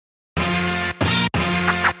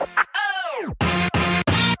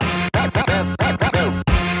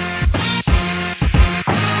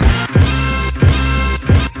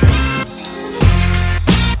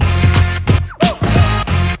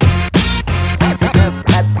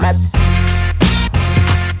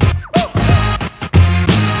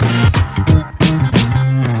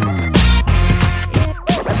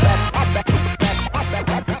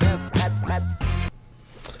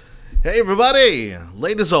everybody,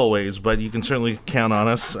 late as always, but you can certainly count on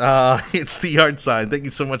us. It's the Yard Sign. Thank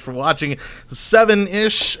you so much for watching.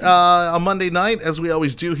 7-ish on Monday night, as we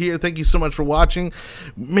always do here. Thank you so much for watching.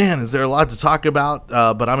 Man, is there a lot to talk about,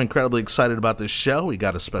 but I'm incredibly excited about this show. We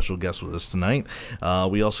got a special guest with us tonight.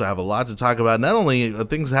 We also have a lot to talk about, not only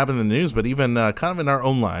things that happen in the news, but even kind of in our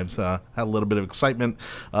own lives. Had a little bit of excitement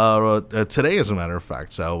today, as a matter of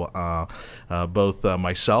fact. So both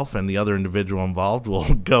myself and the other individual involved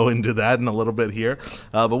will go into that in a little bit here.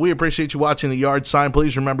 But we appreciate you watching the Yard Sign.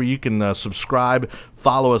 Please remember you can subscribe,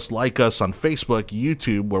 follow us, like us on Facebook,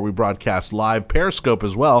 YouTube, where we broadcast live, Periscope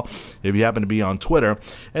as well, if you happen to be on Twitter.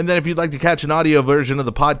 And then if you'd like to catch an audio version of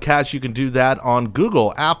the podcast, you can do that on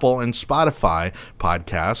Google, Apple, and Spotify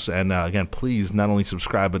podcasts. And again, please not only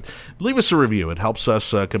subscribe, but leave us a review. It helps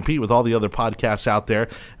us compete with all the other podcasts out there.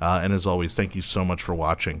 And as always, thank you so much for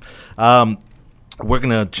watching. We're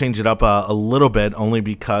going to change it up a little bit, only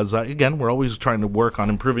because, again, we're always trying to work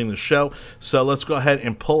on improving the show. So let's go ahead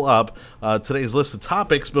and pull up today's list of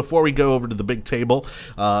topics before we go over to the big table.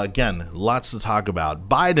 Again, lots to talk about.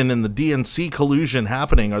 Biden and the DNC collusion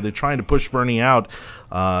happening. Are they trying to push Bernie out?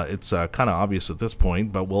 It's kind of obvious at this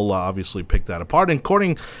point, but we'll obviously pick that apart.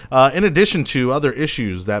 In addition to other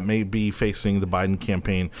issues that may be facing the Biden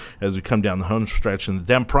campaign as we come down the home stretch in the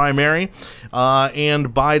Dem primary,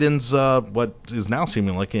 and Biden's what is now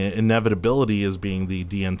seeming like an inevitability as being the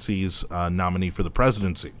DNC's nominee for the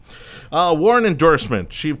presidency. Warren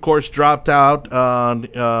Endorsement. She, of course, dropped out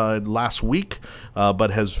last week,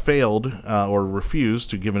 but has failed or refused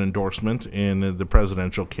to give an endorsement in the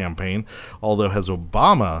presidential campaign, although has Obama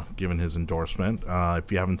given his endorsement.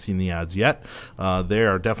 If you haven't seen the ads yet, they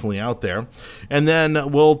are definitely out there. And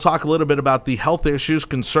then we'll talk a little bit about the health issues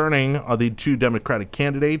concerning the two Democratic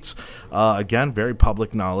candidates. Again, very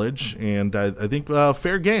public knowledge, and I think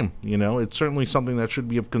fair game. You know, it's certainly something that should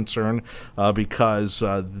be of concern because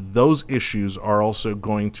those issues are also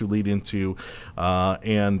going to lead into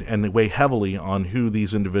and weigh heavily on who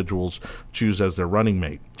these individuals choose as their running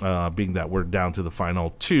mate, being that we're down to the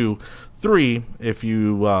final 2-3 if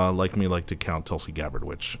you, like me, like to count Tulsi Gabbard,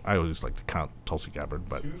 which I always like to count Tulsi Gabbard.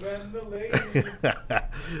 But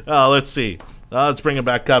let's see. Let's bring it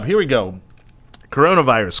back up. Here we go.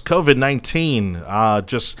 Coronavirus, COVID-19,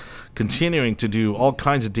 just continuing to do all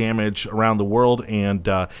kinds of damage around the world and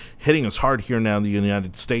hitting us hard here now in the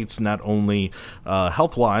United States, not only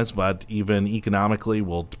health-wise, but even economically.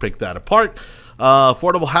 We'll pick that apart.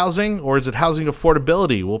 Affordable housing, or is it housing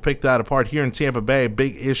affordability? We'll pick that apart here in Tampa Bay.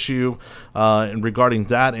 Big issue regarding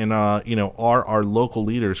that, and are our local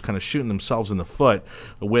leaders kind of shooting themselves in the foot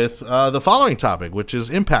with the following topic, which is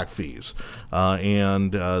impact fees,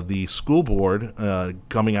 and the school board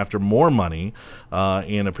coming after more money,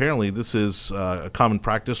 and apparently this is a common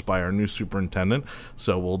practice by our new superintendent.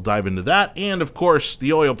 So we'll dive into that, and of course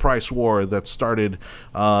the oil price war that started,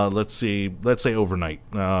 let's say overnight,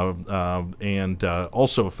 and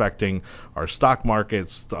also affecting our stock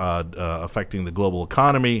markets, affecting the global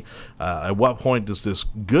economy. At what point does this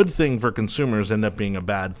good thing for consumers end up being a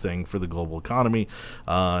bad thing for the global economy?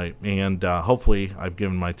 And hopefully I've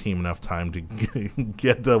given my team enough time to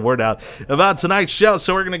get the word out about tonight's show.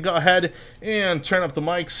 So we're going to go ahead and turn up the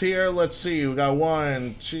mics here. Let's see. We got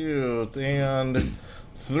 1, 2, and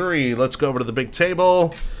 3. Let's go over to the big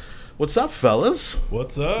table. What's up, fellas?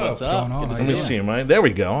 What's up? What's going on? Let me see him. Right? There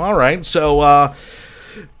we go. All right. So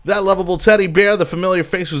that lovable teddy bear, the familiar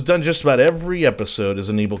face who's done just about every episode, is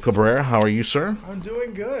Anibal Cabrera. How are you, sir? I'm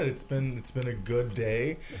doing good. It's been a good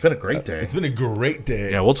day. It's been a great day. It's been a great day.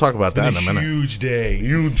 Yeah, we'll talk about that in a minute. Huge day.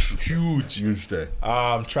 Huge day.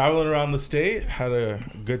 Traveling around the state. Had a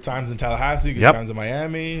good times in Tallahassee. Good times in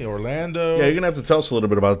Miami, Orlando. Yeah, you're gonna have to tell us a little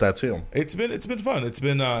bit about that too. It's been fun. It's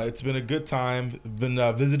been a good time. Been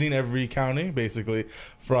visiting every county basically,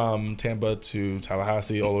 from Tampa to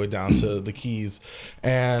Tallahassee all the way down to the Keys,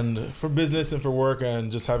 and for business and for work,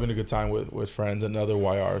 and just having a good time with friends and other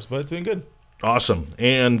YRs. But it's been good. Awesome.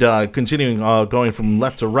 And continuing going from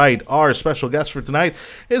left to right, our special guest for tonight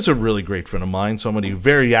is a really great friend of mine, somebody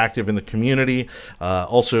very active in the community,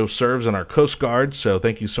 also serves in our Coast Guard. So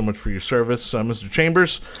thank you so much for your service, Mr.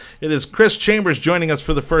 Chambers. It is Chris Chambers joining us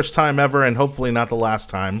for the first time ever, and hopefully not the last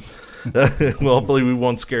time. Well, hopefully we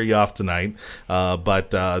won't scare you off tonight,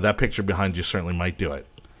 but that picture behind you certainly might do it.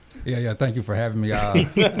 Yeah. Thank you for having me. I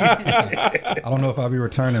don't know if I'll be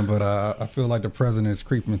returning, but I feel like the president is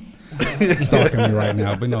stalking me right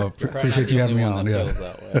now. But no, appreciate you having me on. Yeah.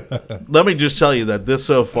 Let me just tell you that this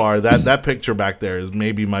so far, that picture back there is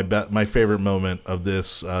maybe my favorite moment of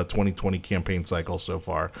this 2020 campaign cycle so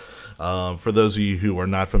far. For those of you who are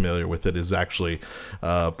not familiar with it, is actually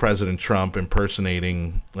President Trump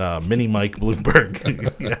impersonating Mini Mike Bloomberg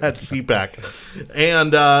at CPAC.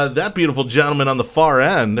 And that beautiful gentleman on the far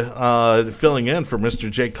end, filling in for Mr.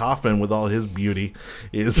 Jay Kaufman with all his beauty,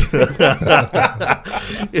 is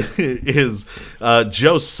is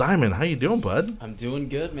Joe Simon. How you doing, bud? I'm doing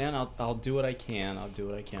good, man. I'll do what I can.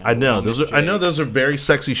 I know those are very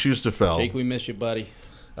sexy shoes to fill. Jake, we miss you, buddy.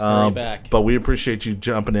 Back. But we appreciate you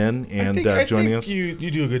jumping in and joining us. You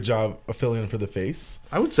do a good job of filling in for the face.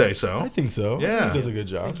 I would say so. I think so. Yeah. He does a good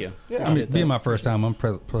job. Thank you. Yeah. I mean, being my first time, I'm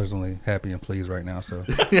personally happy and pleased right now. So.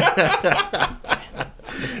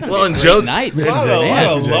 Well, and Joe, night. A lot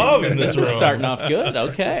of love in this room. Starting off good.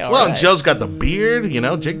 Okay. All well, right. and Joe's got the beard. You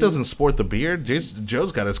know, Jake doesn't sport the beard.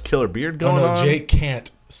 Joe's got his killer beard going on. Jake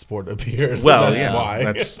can't sport a beard. Well, that's why.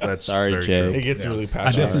 That's Sorry, very Jay. true. It gets really I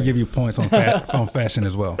passionate. definitely give you points on fashion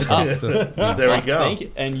as well. So, There we go. Thank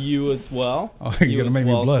you, and you as well. Oh, you're gonna make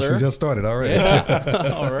me blush. Sir. We just started already.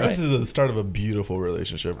 Yeah. All right. This is the start of a beautiful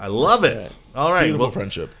relationship. I love it. Right. All right, Beautiful well,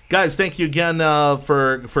 friendship. guys, thank you again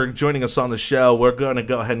for joining us on the show. We're going to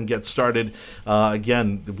go ahead and get started.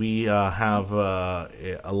 Again, we have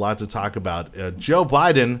a lot to talk about. Joe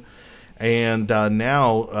Biden, and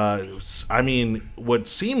now, I mean, what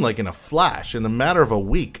seemed like in a flash, in a matter of a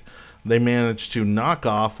week, they managed to knock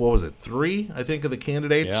off, 3, I think, of the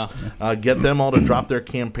candidates, get them all to drop their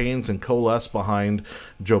campaigns and coalesce behind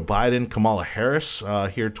Joe Biden. Kamala Harris,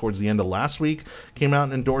 here towards the end of last week, came out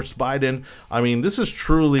and endorsed Biden. I mean, this is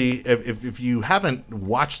truly, if you haven't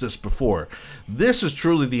watched this before, this is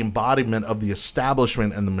truly the embodiment of the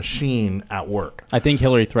establishment and the machine at work. I think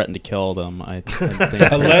Hillary threatened to kill them. I think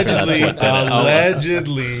Allegedly.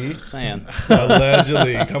 Saying.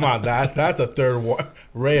 Allegedly. Come on, that's a third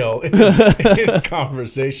rail in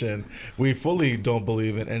conversation. We fully don't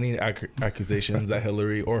believe in any accusations that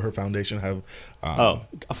Hillary or her foundation have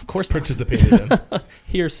Of course not. participated in.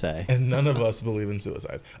 Hearsay. And none of us believe in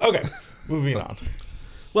suicide. Okay, moving on.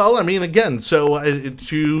 Well, I mean, again, so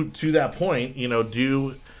to that point, you know,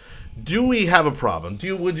 do we have a problem?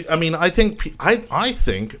 I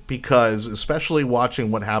think because, especially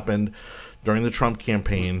watching what happened during the Trump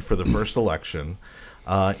campaign for the first election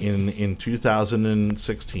in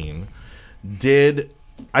 2016,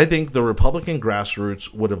 I think the Republican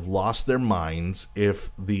grassroots would have lost their minds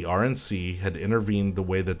if the RNC had intervened the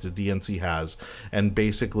way that the DNC has and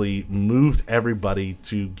basically moved everybody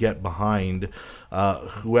to get behind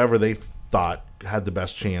whoever they thought had the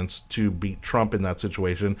best chance to beat Trump in that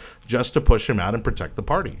situation, just to push him out and protect the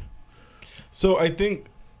party. So I think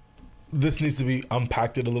this needs to be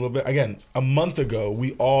unpacked a little bit. Again, a month ago,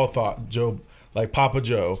 we all thought Papa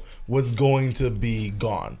Joe was going to be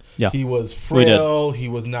gone. Yeah. He was frail. He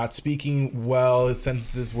was not speaking well. His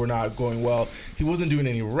sentences were not going well. He wasn't doing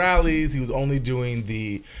any rallies. He was only doing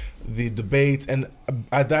the debates. And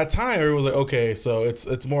at that time, it was like, okay, so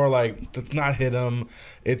it's more like, let's not hit him.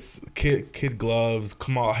 It's kid gloves.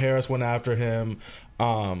 Kamala Harris went after him.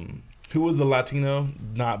 Who was the Latino,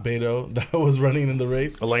 not Beto, that was running in the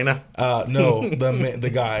race? Elena? No, the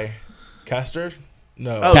guy. Castor?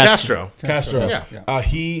 No. Oh, Castro. Yeah.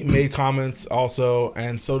 He made comments also,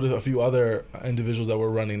 and so did a few other individuals that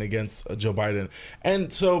were running against Joe Biden.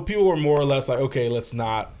 And so people were more or less like, okay, let's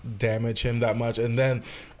not damage him that much. And then,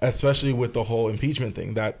 especially with the whole impeachment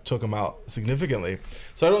thing, that took him out significantly.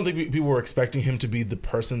 So I don't think people were expecting him to be the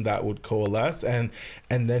person that would coalesce. And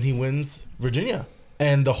then he wins Virginia.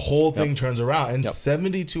 And the whole thing turns around. In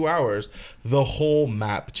 72 hours, the whole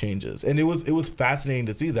map changes. And it was fascinating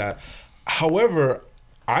to see that. However,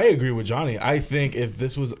 I agree with Johnny. I think if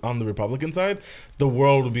this was on the Republican side, the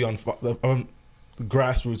world would be on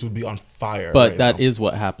grassroots would be on fire. But that is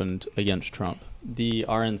what happened against Trump. The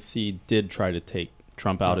RNC did try to take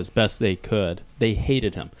Trump out as best they could. They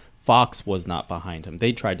hated him. Fox was not behind him.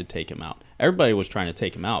 They tried to take him out. Everybody was trying to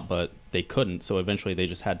take him out, but they couldn't. So eventually they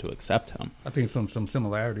just had to accept him. I think some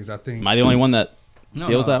similarities. I think. Am I the only one that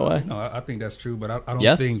feels that way? No, I think that's true. But I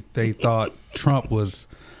don't think they thought Trump was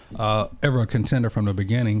ever a contender from the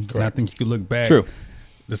beginning. Correct. And I think if you look back,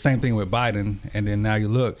 the same thing with Biden, and then now you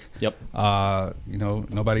look.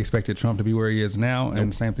 Nobody expected Trump to be where he is now,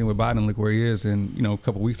 and the same thing with Biden. Look where he is, and a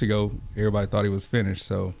couple weeks ago, everybody thought he was finished.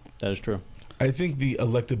 So that is true. I think the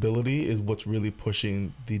electability is what's really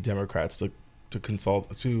pushing the Democrats to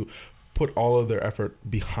consult to put all of their effort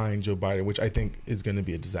behind Joe Biden, which I think is going to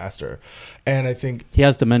be a disaster. And I think he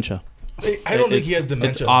has dementia. I don't think he has dementia.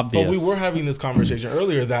 It's obvious. But we were having this conversation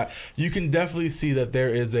earlier that you can definitely see that there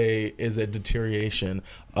is a deterioration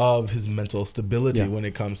of his mental stability when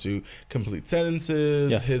it comes to complete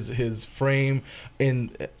sentences, his frame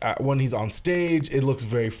when he's on stage, it looks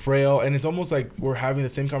very frail, and it's almost like we're having the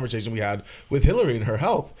same conversation we had with Hillary and her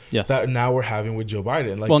health that now we're having with Joe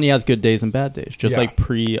Biden. Like, well, and he has good days and bad days, just like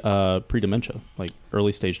pre dementia, like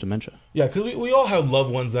early stage dementia. Yeah, because we all have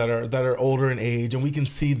loved ones that are older in age, and we can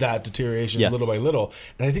see that deterioration little by little,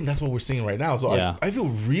 and I think that's what we're seeing right now. So I feel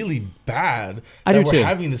really bad that we're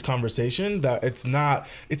having this conversation, that it's not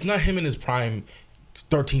him in his prime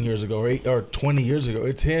 13 years ago or 20 years ago.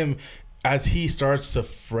 It's him as he starts to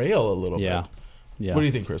frail a little bit. Yeah. What do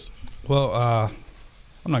you think, Chris? Well,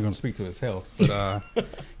 I'm not going to speak to his health, but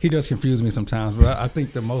he does confuse me sometimes. But I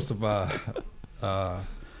think that most of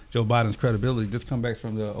Joe Biden's credibility just comes back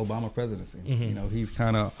from the Obama presidency. Mm-hmm. You know, he's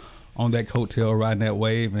kind of on that coattail, riding that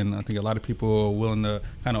wave, and I think a lot of people are willing to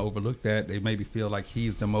kind of overlook that. They maybe feel like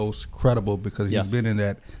he's the most credible because he's been in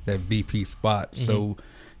that VP spot. Mm-hmm. So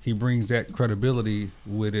he brings that credibility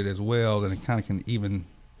with it as well, and it kind of can even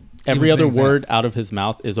every other word out of his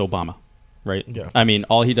mouth is Obama, right? Yeah. I mean,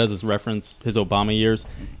 all he does is reference his Obama years.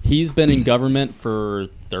 He's been in government for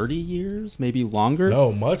 30 years, maybe longer.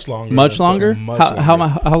 No, much longer. Much longer?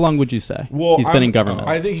 How long would you say he's been in government?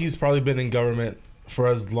 I think he's probably been in government for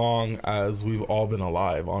as long as we've all been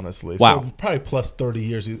alive, honestly. Wow. So probably plus 30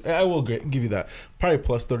 years. I will give you that. Probably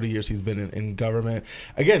plus 30 years he's been in government.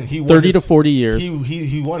 Again, he won 30 to 40 years.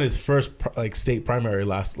 He won his first state primary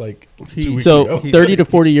last 2 weeks So ago. 30 to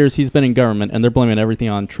 40 years he's been in government, and they're blaming everything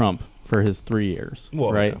on Trump for his 3 years,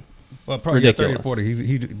 right? Yeah. Well, probably 30 to 40.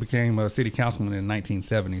 He became a city councilman in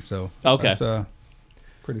 1970, so that's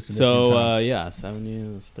pretty significant time. 7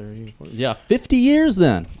 years, 30, 40. Yeah, 50 years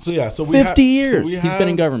then. So 50 years he's been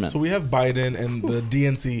in government. So we have Biden and the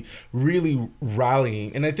DNC really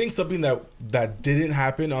rallying. And I think something that didn't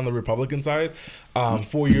happen on the Republican side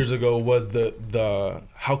 4 years ago was the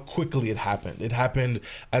how quickly it happened. It happened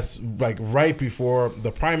as right before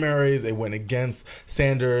the primaries. It went against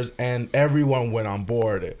Sanders, and everyone went on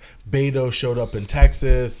board. Beto showed up in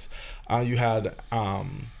Texas. You had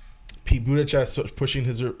Pete Buttigieg pushing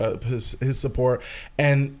his support,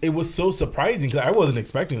 and it was so surprising because I wasn't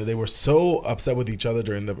expecting it. They were so upset with each other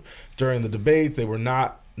during the debates. They were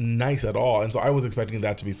not nice at all, and so I was expecting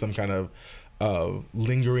that to be some kind of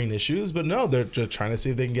lingering issues, but no, they're just trying to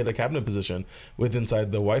see if they can get a cabinet position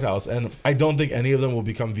inside the White House. And I don't think any of them will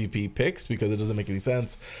become VP picks because it doesn't make any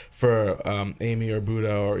sense for Amy or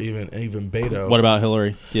Buddha or even Beto. What about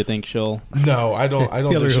Hillary? Do you think she'll? No, I don't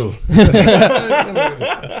think she'll.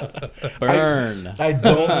 Burn. I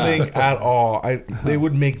don't think at all. They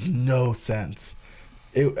would make no sense.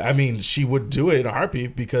 She would do it in a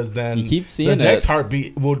heartbeat because then you keep seeing the next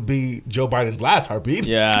heartbeat would be Joe Biden's last heartbeat.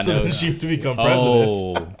 Yeah, so then she would become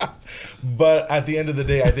president. But at the end of the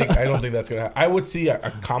day, I don't think that's gonna happen. I would see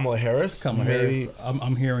a Kamala Harris. Maybe.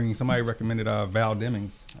 I'm hearing somebody recommended Val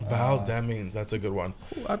Demings. Val Demings, that's a good one.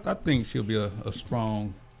 I think she'll be a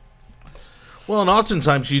strong. Well, and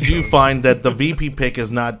oftentimes you do find that the VP pick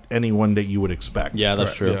is not anyone that you would expect. Yeah,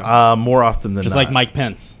 that's true. Yeah. More often than just not. like Mike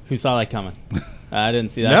Pence. Who saw that coming? I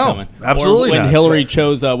didn't see that coming. Absolutely or when not. Hillary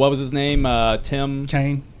chose, what was his name? Tim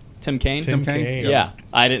Kaine. Tim Kaine? Tim Kaine. Yeah.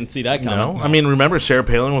 I didn't see that coming. No. I mean, remember, Sarah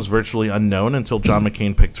Palin was virtually unknown until John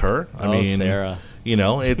McCain picked her. Sarah. You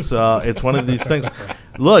know, it's one of these things.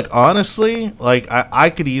 Look, honestly, I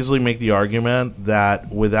could easily make the argument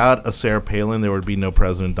that without a Sarah Palin, there would be no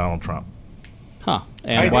President Donald Trump. Huh.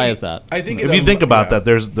 And why is that? I think if you think about that,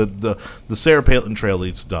 there's the Sarah Palin trail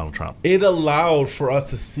leads to Donald Trump. It allowed for us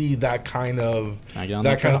to see that kind of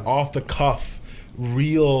off the cuff,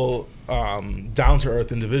 real down to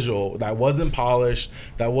earth individual that wasn't polished,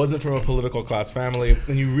 that wasn't from a political class family,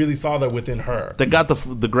 and you really saw that within her. That got the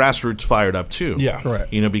grassroots fired up too. Yeah,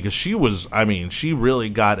 correct. You know, because she really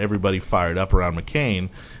got everybody fired up around McCain.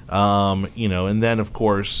 You know, and then of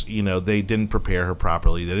course, you know, they didn't prepare her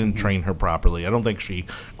properly. They didn't train her properly. I don't think she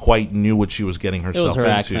quite knew what she was getting herself into. It was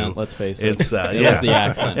her accent, let's face it. It's it was the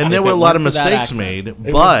accent. And there were a lot of mistakes made,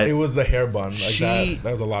 but it was the hair bun. That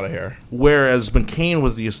was a lot of hair. Whereas McCain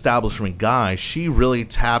was the establishment guy, she really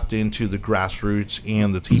tapped into the grassroots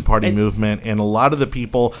and the Tea Party movement and a lot of the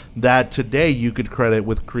people that today you could credit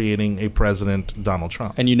with creating a President Donald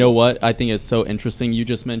Trump. And you know what? I think it's so interesting. You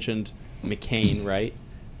just mentioned McCain, right?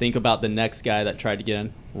 Think about the next guy that tried to get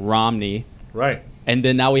in, Romney. Right. And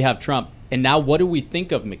then now we have Trump. And now what do we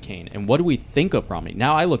think of McCain? And what do we think of Romney?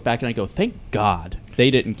 Now I look back and I go, thank God they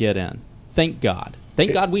didn't get in. Thank God.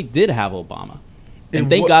 Thank God we did have Obama. And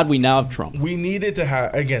thank God we now have Trump. We needed to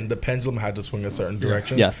have, again, the pendulum had to swing a certain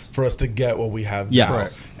direction for us to get what we have now.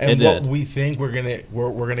 Right. And what we think we're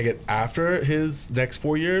gonna get after his next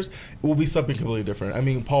 4 years will be something completely different. I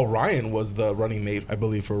mean, Paul Ryan was the running mate, I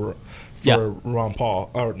believe, for Ron Paul,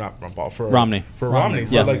 or not Ron Paul, for Romney. For Romney.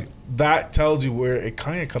 So like that tells you where it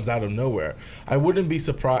kind of comes out of nowhere. I wouldn't be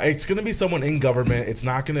surprised. It's gonna be someone in government. It's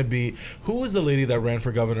not gonna be, who was the lady that ran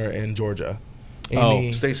for governor in Georgia?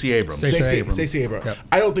 Stacey Abrams. Stacey Abrams. Yep.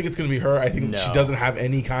 I don't think it's going to be her. I think she doesn't have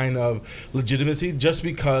any kind of legitimacy just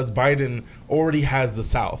because Biden already has the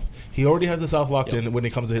South. He already has the South locked in when it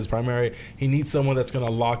comes to his primary. He needs someone that's going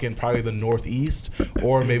to lock in probably the Northeast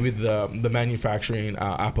or maybe the manufacturing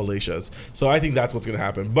Appalachias. So I think that's what's going to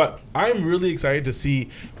happen. But I'm really excited to see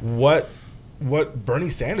what Bernie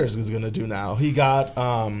Sanders is going to do now. He got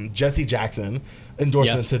Jesse Jackson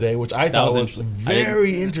endorsement today, which I thought was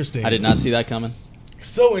very interesting. I did not see that coming.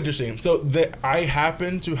 So interesting. So I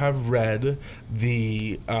happen to have read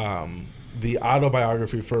the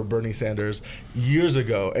autobiography for Bernie Sanders years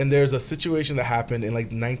ago, and there's a situation that happened in like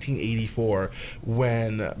 1984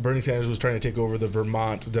 when Bernie Sanders was trying to take over the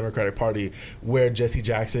Vermont Democratic Party, where Jesse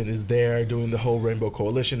Jackson is there doing the whole Rainbow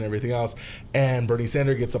Coalition and everything else, and Bernie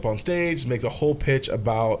Sanders gets up on stage, makes a whole pitch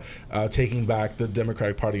about taking back the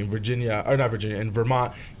Democratic Party in in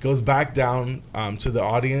Vermont, goes back down to the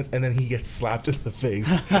audience, and then he gets slapped in the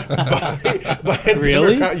face by a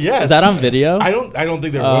really? Democrat. Yes. Is that on video? I don't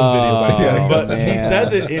think there was video back then. But he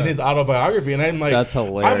says it in his autobiography, and I'm like, that's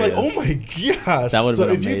hilarious. I'm like, oh my gosh. That would so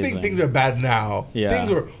been if amazing. you think things are bad now, things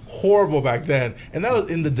were horrible back then, and that was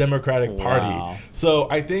in the Democratic Party. So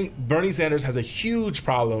I think Bernie Sanders has a huge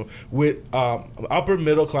problem with upper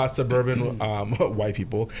middle class suburban white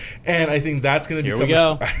people, and I think that's going to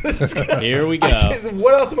become. Here we go.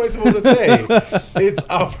 What else am I supposed to say? It's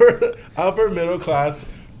upper middle class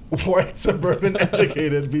white suburban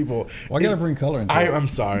educated people. Why gotta bring color into it? I'm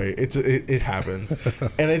sorry. It happens.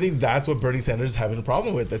 And I think that's what Bernie Sanders is having a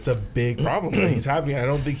problem with. That's a big problem that he's having. I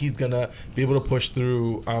don't think he's gonna be able to push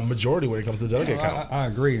through majority when it comes to delegate count. I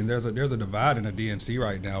agree. And there's a divide in the DNC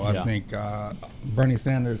right now. I think Bernie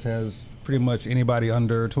Sanders has pretty much anybody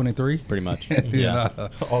under 23. Pretty much.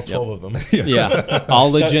 All 12 of them.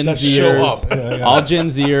 All the Gen Zers. All Gen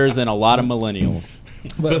Zers and a lot of millennials.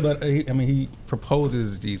 But he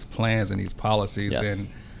proposes these plans and these policies, and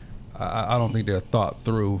I don't think they're thought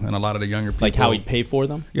through. And a lot of the younger people, like how he'd pay for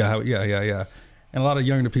them. Yeah. And a lot of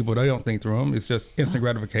younger people, they don't think through them. It's just instant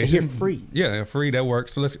gratification. They're free. Yeah, free. That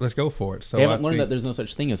works. So let's go for it. So they haven't learned that there's no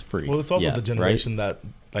such thing as free. Well, it's also the generation that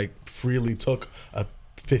like freely took a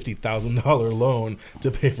 $50,000 loan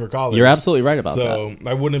to pay for college. You're absolutely right about that. So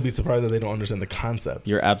I wouldn't be surprised that they don't understand the concept.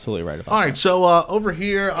 You're absolutely right about that. All right, so over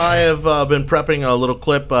here I have been prepping a little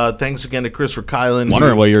clip. Thanks again to Christopher Kylan.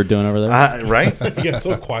 Wondering what you're doing over there. Right? You get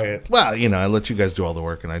so quiet. Well, I let you guys do all the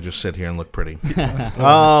work, and I just sit here and look pretty.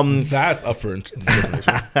 That's up for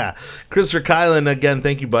information. Christopher Kylan, again,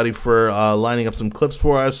 thank you, buddy, for lining up some clips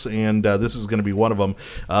for us, and this is going to be one of them,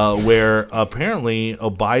 where apparently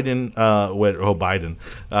Biden,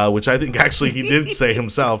 which I think actually he did say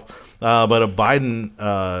himself, but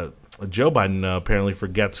Joe Biden apparently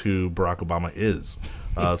forgets who Barack Obama is.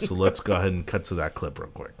 So let's go ahead and cut to that clip real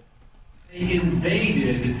quick. They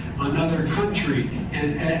invaded another country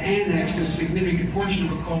and annexed a significant portion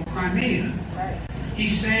of it called Crimea. Right.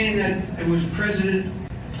 He's saying that it was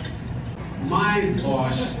my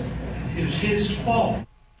boss, it was his fault.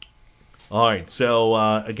 All right, so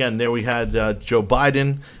again, there we had Joe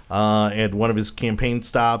Biden and one of his campaign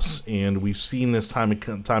stops, and we've seen this time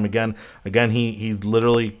again. Again, he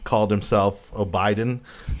literally called himself a Biden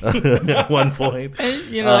at one point.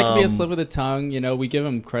 And, that can be a slip of the tongue. We give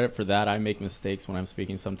him credit for that. I make mistakes when I'm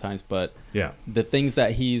speaking sometimes, but the things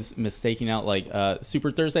that he's mistaking out, like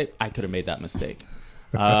Super Thursday, I could have made that mistake.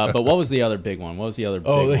 But what was the other big one? What was the other big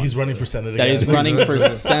one? That he's running for Senate again. That he's running for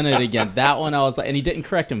Senate again. That one I was like, and he didn't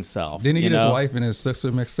correct himself. Didn't he get his wife and his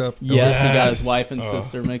sister mixed up? Yes, he got his wife and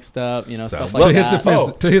sister mixed up, stuff like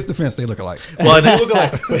that. To his defense, they look alike. Well, they look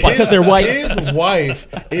alike. Because they're white. His wife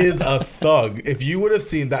is a thug. If you would have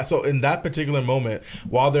seen that. So in that particular moment,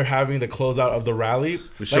 while they're having the closeout of the rally.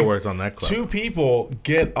 We should have worked on that clip. Two people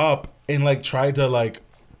get up and try to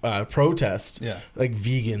protest, like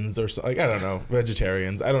vegans or so, like I don't know,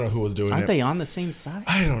 vegetarians. I don't know who was doing it. Aren't they on the same side?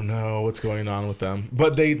 I don't know what's going on with them,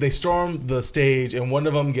 but they storm the stage, and one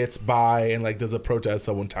of them gets by and like does a protest.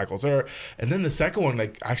 Someone tackles her, and then the second one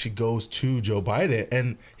like actually goes to Joe Biden,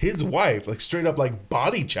 and his wife like straight up like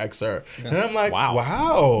body checks her, and I'm like,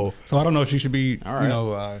 wow. So I don't know if she should be,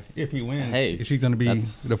 if he wins, if she's going to be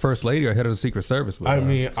the first lady or head of the Secret Service. But, I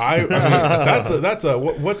mean, that's a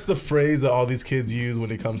what's the phrase that all these kids use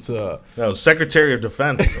when it comes to Secretary of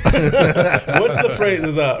Defense. What's the phrase?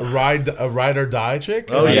 The ride or die chick?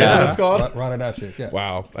 Oh yeah, that's what it's called. Ride or die chick. Yeah.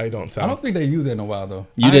 Wow, I don't think they use that in a while though.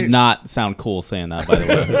 You did not sound cool saying that, by the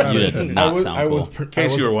way. You did not sound cool. In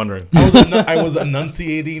case you were wondering, I was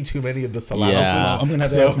enunciating too many of the syllables. Yeah. I'm gonna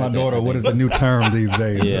have to ask my daughter what is the new term these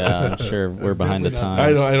days. Yeah, I'm sure we're behind the times.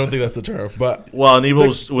 I don't think that's the term, but Anibal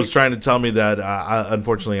was trying to tell me that.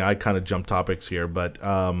 Unfortunately, I kind of jumped topics here, but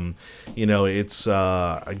it's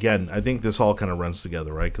again, I think this all kind of runs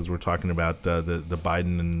together, right? Because we're talking about the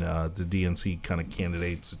Biden and the DNC kind of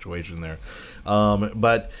candidate situation there,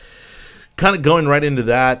 but kind of going right into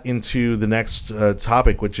the next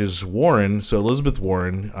topic, which is Warren. So Elizabeth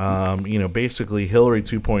Warren, basically Hillary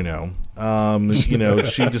 2.0.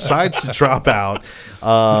 She decides to drop out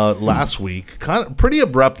last week, kind of pretty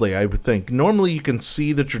abruptly, I would think. Normally, you can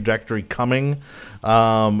see the trajectory coming,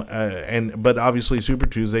 but obviously Super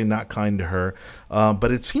Tuesday not kind to her.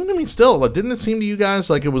 But it seemed to me still, didn't it seem to you guys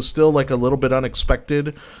like it was still like a little bit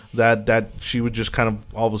unexpected that she would just kind of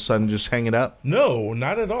all of a sudden just hang it up? No,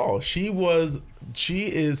 not at all. She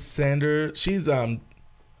is Sanders. She's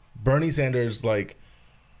Bernie Sanders, like,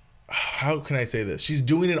 how can I say this? She's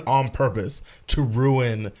doing it on purpose to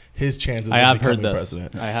ruin his chances of becoming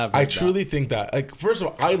president. I truly think that. Like, first of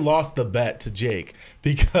all, I lost the bet to Jake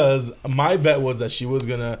because my bet was that she was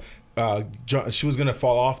gonna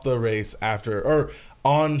fall off the race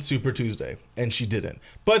on Super Tuesday, and she didn't.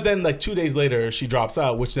 But then, like 2 days later, she drops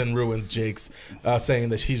out, which then ruins Jake's saying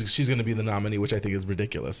that she's going to be the nominee, which I think is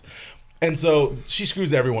ridiculous. And so she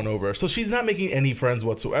screws everyone over. So she's not making any friends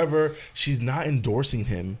whatsoever. She's not endorsing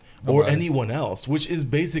him or anyone else, which is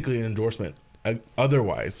basically an endorsement.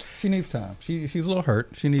 Otherwise, she needs time. She's a little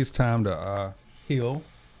hurt. She needs time to heal,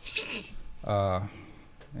 and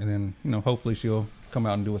then hopefully she'll come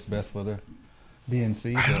out and do what's best for the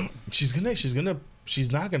DNC.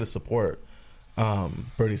 She's not gonna support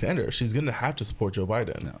Bernie Sanders. She's gonna have to support Joe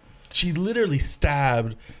Biden. No. She literally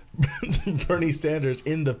stabbed Bernie Sanders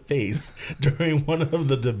in the face during one of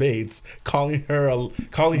the debates, calling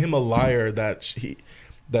him a liar that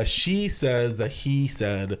she says that he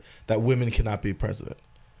said that women cannot be president.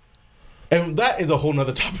 And that is a whole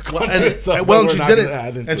nother topic. She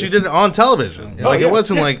did it on television. It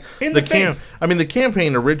wasn't like the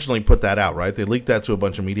campaign originally put that out, right? They leaked that to a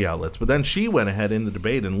bunch of media outlets, but then she went ahead in the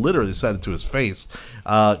debate and literally said it to his face,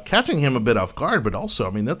 catching him a bit off guard. But also,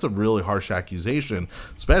 that's a really harsh accusation,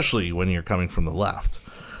 especially when you're coming from the left.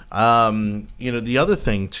 The other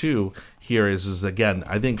thing too here is again,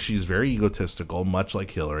 I think she's very egotistical, much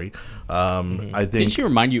like Hillary. I think. Didn't she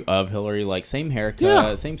remind you of Hillary? Like same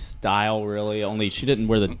haircut, same style, really. Only she didn't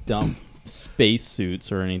wear the dumb space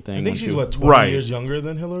suits or anything. I think she's 20 years younger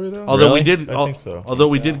than Hillary, though. Although really? I think so. Although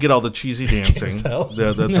we did get all the cheesy dancing. For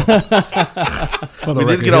the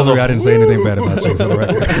record, Hillary, I didn't say anything bad about you. For the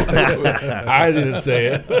record, I didn't say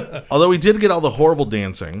it. Although we did get all the horrible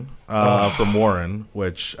dancing from Warren,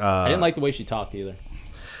 which I didn't like the way she talked either.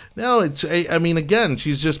 No, again,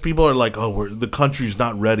 she's just, people are like, the country's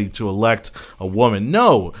not ready to elect a woman.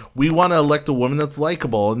 No, we want to elect a woman that's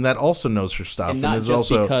likable and that also knows her stuff. And not is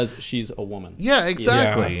just also, because she's a woman. Yeah,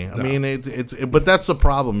 exactly. Yeah, but that's the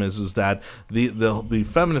problem is that the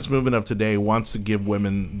feminist movement of today wants to give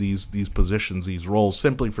women these positions, these roles,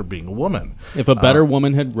 simply for being a woman. If a better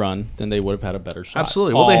woman had run, then they would have had a better shot.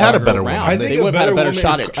 Absolutely. Well, they had a better woman. They would have had a better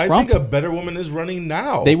shot at Trump. I think a better woman is running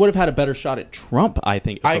now. They would have had a better shot at Trump, I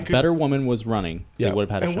think. If a better woman was running, they would have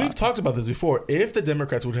had a shot. And we've talked about this before. If the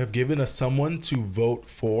Democrats would have given us someone to vote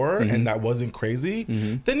for and that wasn't crazy,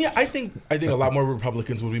 then I think a lot more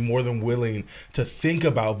Republicans would be more than willing to think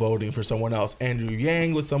about voting for someone else. Andrew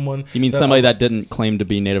Yang was someone. You mean somebody that didn't claim to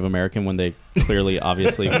be Native American when they clearly,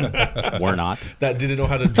 obviously, were not? That didn't know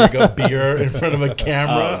how to drink a beer in front of a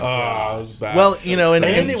camera? It was bad. Well, I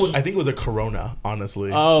think it was a Corona, honestly.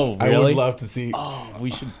 Oh, really? I would love to see. Oh, we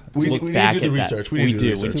should we look need back to do the research. We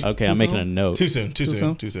do. Okay, I'm making a note. Too soon.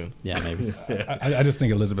 Yeah, maybe. I just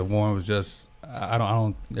think Elizabeth Warren was just. I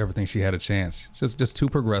don't ever think she had a chance. Just too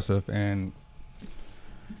progressive, and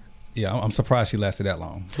I'm surprised she lasted that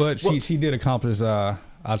long. But she did accomplish. I'd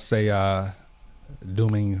say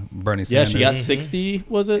dooming Bernie Yeah, Sanders. she got 60,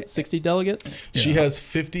 was it? 60 delegates? She has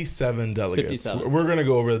 57 delegates. 57. We're going to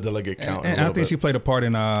go over the delegate count. And I think she played a part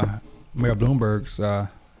in Mayor Bloomberg's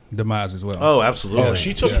demise as well. Oh, absolutely. Oh,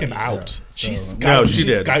 she took him out. She Skyped, No, she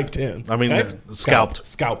did. Skyped him. I mean, scalped.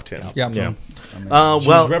 Scalped him. Yeah. Yeah. She Well,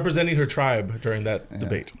 was representing her tribe during that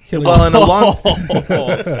debate. well, and along,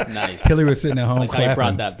 Nice. Hillary was sitting at home Like how you brought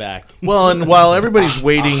clapping. that back. well, and while everybody's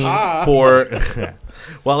waiting for,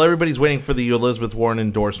 while everybody's waiting for the Elizabeth Warren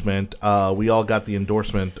endorsement, we all got the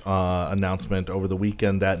endorsement announcement over the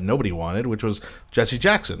weekend that nobody wanted, which was Jesse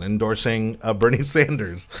Jackson endorsing Bernie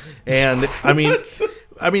Sanders. And I mean,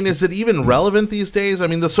 is it even relevant these days? I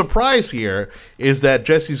mean, the surprise here is that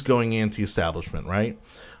Jesse's going anti-establishment, right?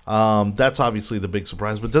 That's obviously the big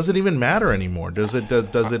surprise. But does it even matter anymore? Does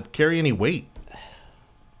it carry any weight?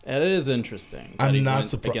 It is interesting. I'm that he not went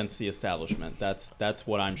surprised. against the establishment. That's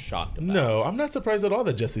what I'm shocked about. No, I'm not surprised at all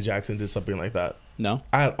that Jesse Jackson did something like that. No?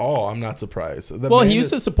 At all, I'm not surprised. Well, he used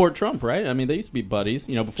to support Trump, right? I mean, they used to be buddies,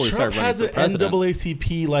 before he Trump started running has for an president.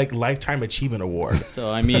 NAACP Lifetime Achievement Award. So,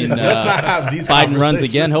 I mean, Let's not have these Biden runs conversations.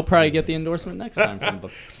 again. He'll probably get the endorsement next time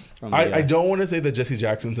from I don't want to say that Jesse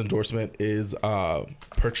Jackson's endorsement is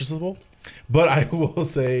purchasable, but I will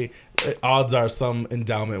say odds are some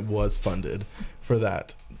endowment was funded for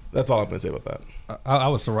that. That's all I'm going to say about that. I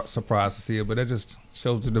was surprised to see it, but that just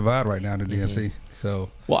shows the divide right now in the DNC. So,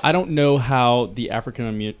 Well, I don't know how the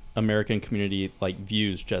African American community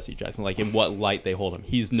views Jesse Jackson, in what light they hold him.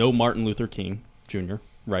 He's no Martin Luther King Jr.,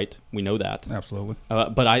 right? We know that. absolutely.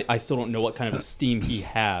 But I still don't know what kind of esteem he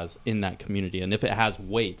has in that community, and if it has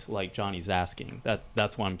weight, like Johnny's asking.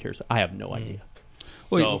 That's why I'm curious. I have no idea.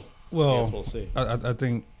 Well, I guess we'll see. I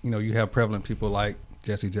think you have prevalent people like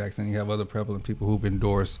Jesse Jackson. You have other prevalent people who've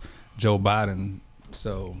endorsed Joe Biden.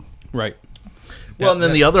 So Right. Well, and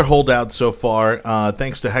then the other holdout so far,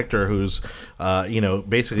 thanks to Hector, who's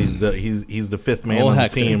basically he's the fifth man on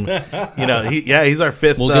Hector. the team. He's our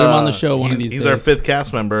fifth. We'll get him on the show one of these He's days. our fifth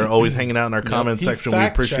cast member, always hanging out in our comment He section. We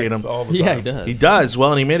fact appreciate checks him. all the Yeah, time. he does. He does.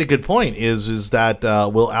 Well, and he made a good point. Is that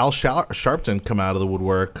will Al Sharpton come out of the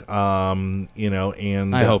woodwork? And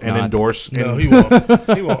I hope and not. endorse? No, and- he won't.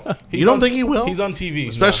 He won't. You don't think he will? He's on TV,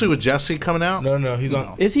 especially with Jesse coming out. No, he's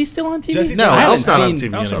on. Is he still on TV? Jesse No, I Al's haven't not on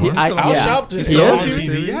seen- TV anymore. Al Sharpton He is still on is?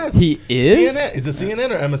 TV. Yes, He is? CNN. Is it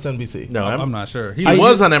CNN or MSNBC? No, I'm not sure. He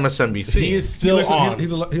was on MSNBC. He is still on. He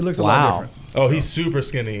looks a Wow. lot different. Oh, he's super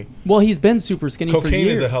skinny. Well, he's been super skinny for Cocaine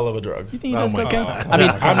years. is a hell of a drug. You think he Oh does my cocaine? God. I mean,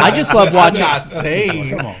 I just love watching. I'm not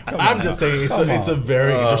saying. I'm just saying it's a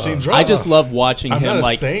very interesting drug. I just love watching I'm him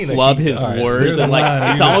not saying that flub he- his All right, words there's a and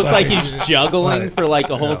line. it's almost like he's juggling for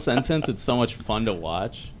a whole sentence. It's so much fun to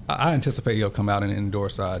watch. I anticipate he'll come out and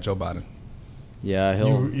endorse Joe Biden. Yeah, You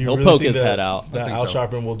he'll really poke think his that- head out. That think Al so.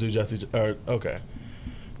 Sharpton will do Jesse. Okay.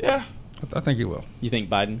 Yeah. I think he will. You think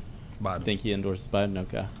Biden? Biden. Think he endorses Biden?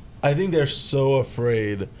 Okay. I think they're so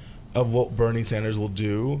afraid of what Bernie Sanders will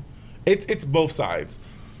do. It's both sides.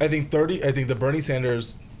 I think the Bernie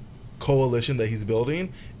Sanders coalition that he's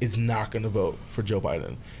building is not going to vote for Joe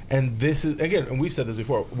Biden. And this is, again, and we've said this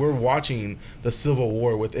before, we're watching the civil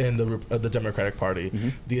war within the Democratic Party,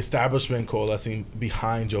 the establishment coalescing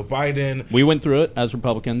behind Joe Biden. We went through it as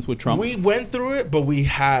Republicans with Trump. We went through it, but we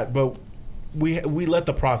let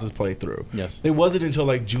the process play through. Yes. It wasn't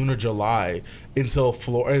until June or July, until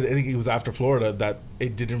Florida, I think it was after Florida, that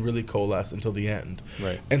it didn't really coalesce until the end.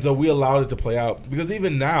 Right. And so we allowed it to play out. Because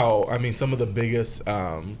even now, I mean, some of the biggest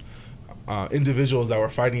individuals that were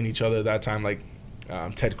fighting each other at that time,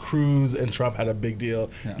 Ted Cruz and Trump had a big deal.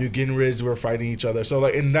 Yeah. Newt Gingrich were fighting each other. So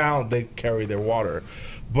and now they carry their water.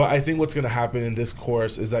 But I think what's going to happen in this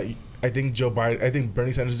course is that I think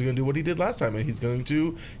Bernie Sanders is going to do what he did last time, and he's going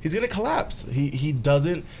to collapse. He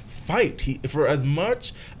doesn't fight. For as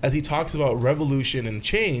much as he talks about revolution and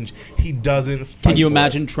change, he doesn't fight. Can you for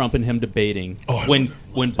imagine it. Trump and him debating Oh, when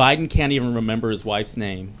Biden can't even remember his wife's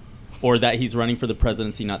name, or that he's running for the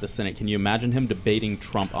presidency, not the Senate? Can you imagine him debating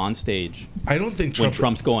Trump on stage I don't think when Trump.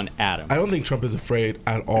 Trump's going at him? I don't think Trump is afraid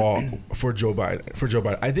at all for Joe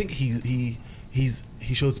Biden. I think he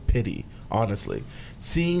shows pity, honestly.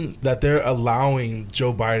 Seeing that they're allowing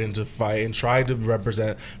Joe Biden to fight and try to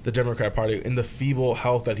represent the Democrat Party in the feeble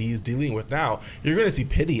health that he's dealing with now, you're going to see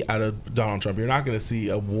pity out of Donald Trump. You're not going to see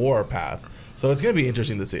a war path. So it's going to be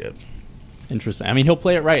interesting to see it. Interesting. I mean, he'll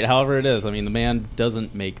play it right, however it is. I mean, the man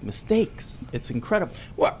doesn't make mistakes. It's incredible.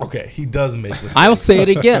 Well, okay, he does make mistakes. I'll say it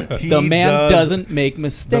again. He The man does. doesn't make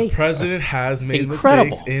mistakes. The president has made Incredible.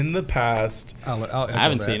 mistakes in the past. I'll echo I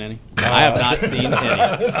haven't that. seen any. I have not seen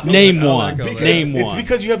any. Name one. echo that. Name one. It's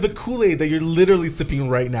because you have the Kool-Aid that you're literally sipping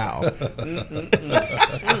right now.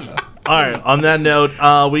 right. On that note,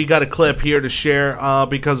 we got a clip here to share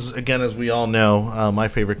because, again, as we all know, my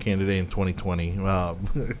favorite candidate in 2020,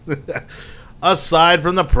 aside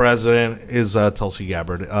from the president, is Tulsi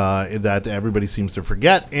Gabbard, that everybody seems to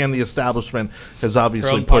forget, and the establishment has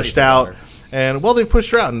obviously pushed out. And, well, they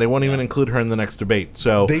pushed her out, and they won't even include her in the next debate.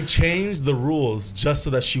 So they changed the rules just so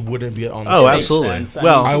that she wouldn't be on the stage. Oh, absolutely.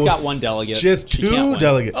 Well, she's got one delegate. Just two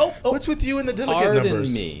delegates. Oh, what's with you and the delegate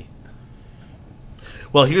numbers? Me.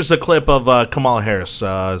 Well, here's a clip of Kamala Harris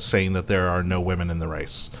saying that there are no women in the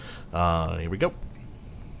race. Here we go.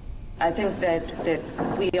 I think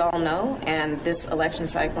that we all know, and this election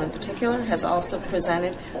cycle in particular, has also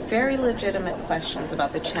presented very legitimate questions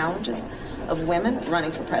about the challenges of women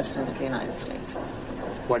running for president of the United States.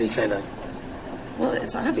 Why do you say that? Well,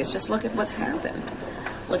 it's obvious. Just look at what's happened.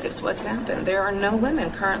 Look at what's happened. There are no women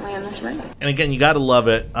currently in this race. And again, you got to love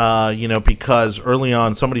it, because early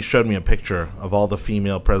on, somebody showed me a picture of all the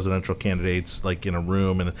female presidential candidates, like in a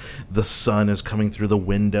room, and the sun is coming through the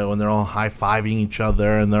window, and they're all high-fiving each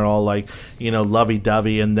other, and they're all like,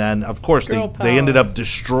 lovey-dovey. And then, of course, they ended up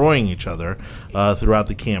destroying each other throughout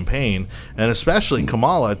the campaign, and especially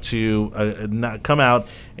Kamala to not come out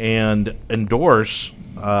and endorse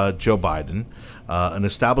Joe Biden. An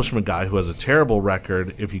establishment guy who has a terrible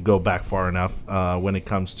record if you go back far enough when it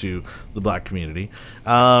comes to the black community.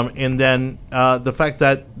 And then the fact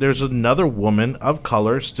that there's another woman of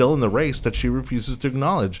color still in the race that she refuses to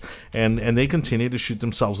acknowledge. And they continue to shoot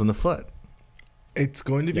themselves in the foot. It's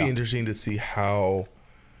going to be interesting to see how,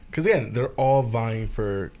 because again, they're all vying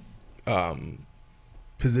for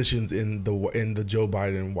positions in the Joe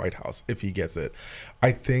Biden White House if he gets it.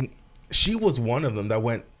 I think she was one of them that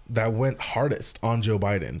went hardest on Joe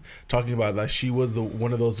Biden, talking about that she was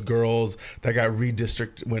one of those girls that got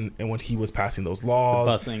redistricted when he was passing those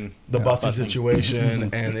laws, the busing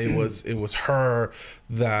situation, and it was her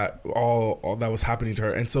that all that was happening to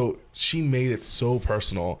her, and so she made it so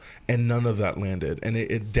personal, and none of that landed, and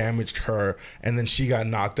it damaged her, and then she got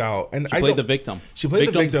knocked out, and she played the victim. She played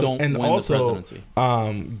Victims the victim, don't and win also the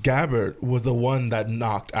presidency. Gabbard was the one that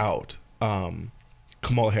knocked out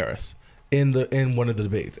Kamala Harris in one of the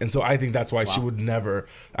debates, and so I think that's why she would never.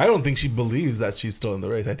 I don't think she believes that she's still in the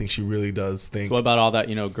race. I think she really does think. So what about all that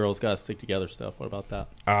girls gotta stick together stuff? What about that?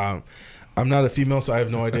 I'm not a female, so I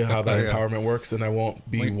have no idea how that empowerment works, and I won't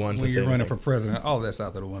be one to say. When you're running anything. for president, all that's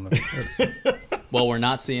out the window. Well, we're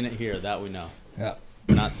not seeing it here. That we know. Yeah,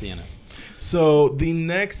 we're not seeing it. So the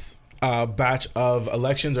next batch of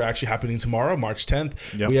elections are actually happening tomorrow, March 10th.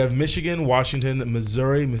 Yep. We have Michigan, Washington,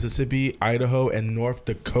 Missouri, Mississippi, Idaho, and North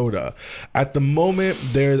Dakota. At the moment,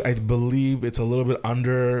 I believe it's a little bit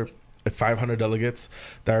under 500 delegates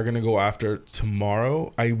that are going to go after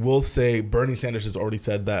tomorrow. I will say Bernie Sanders has already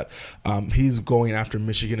said that he's going after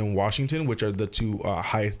Michigan and Washington, which are the two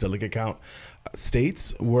highest delegate count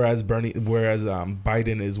states, whereas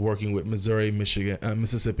Biden is working with Missouri, Michigan,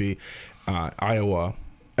 Mississippi, Iowa,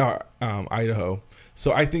 Idaho.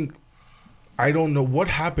 So I don't know what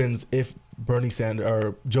happens if Bernie Sanders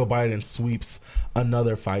or Joe Biden sweeps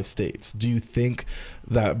another 5 states. Do you think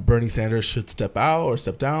that Bernie Sanders should step out or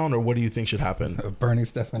step down, or what do you think should happen? Bernie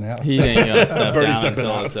stepping out. He ain't gonna step down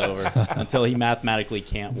until it's over. Until he mathematically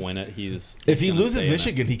can't win it. If he loses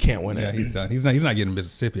Michigan, he can't win it. Yeah, he's done. He's not getting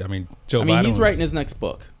Mississippi. I mean, Biden he's writing his next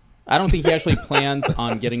book. I don't think he actually plans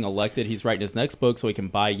on getting elected. He's writing his next book so he can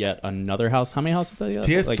buy yet another house. How many houses does he have?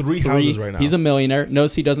 He has 3 houses right now. He's a millionaire.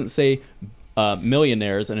 Notice he doesn't say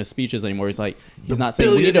millionaires in his speeches anymore. He's not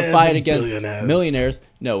saying we need to fight against millionaires.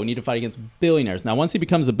 No, we need to fight against billionaires. Now, once he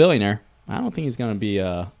becomes a billionaire, I don't think he's going to be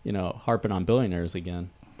harping on billionaires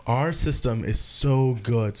again. Our system is so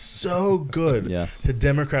good to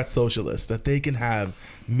Democrat socialists that they can have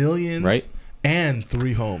millions. Right. And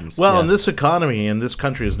 3 homes. Well, in this economy, and this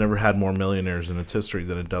country has never had more millionaires in its history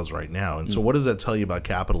than it does right now. And so what does that tell you about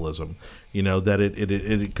capitalism? That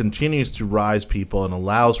it continues to rise people and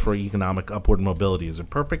allows for economic upward mobility. Is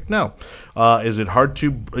it perfect? No. Is it hard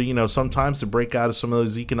to, sometimes to break out of some of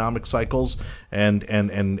those economic cycles and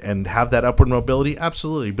have that upward mobility?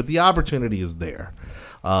 Absolutely. But the opportunity is there.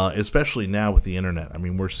 Especially now with the internet. I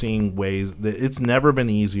mean, we're seeing ways that it's never been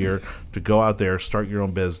easier to go out there, start your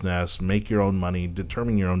own business, make your own money,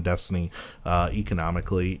 determine your own destiny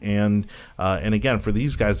economically. And again, for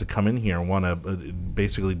these guys to come in here and want to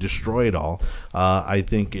basically destroy it all, I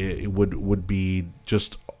think it would be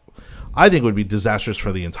disastrous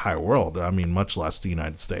for the entire world. I mean, much less the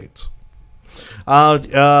United States.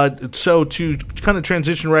 So to kind of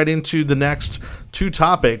transition right into the next two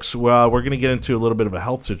topics, we're going to get into a little bit of a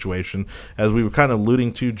health situation. As we were kind of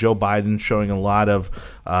alluding to, Joe Biden showing a lot of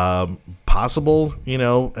possible,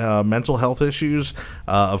 mental health issues.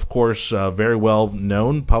 Of course, very well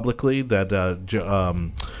known publicly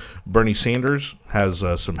that Bernie Sanders has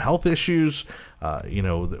some health issues.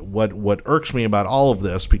 What irks me about all of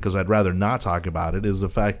this, because I'd rather not talk about it, is the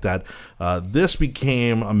fact that this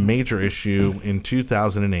became a major issue in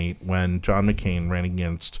 2008 when John McCain ran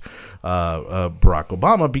against Barack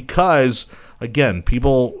Obama, because, again,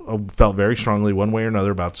 people felt very strongly one way or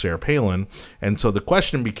another about Sarah Palin. And so the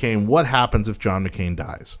question became, what happens if John McCain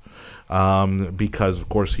dies? Because, of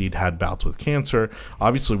course, he'd had bouts with cancer.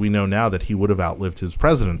 Obviously, we know now that he would have outlived his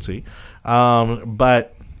presidency.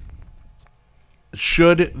 But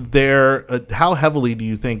should there, how heavily do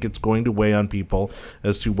you think it's going to weigh on people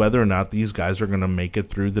as to whether or not these guys are going to make it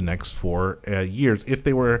through the next 4 years if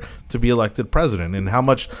they were to be elected president? And how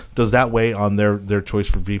much does that weigh on their choice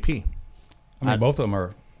for VP? I mean, both of them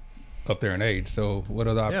are up there in age, so what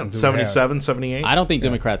other options? 77, 78? I don't think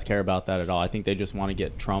Democrats care about that at all. I think they just want to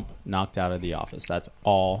get Trump knocked out of the office. That's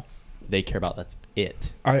all they care about. That's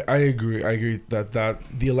it. I agree. I agree that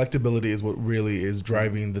the electability is what really is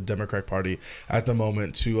driving the Democratic Party at the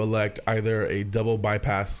moment to elect either a double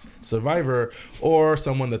bypass survivor or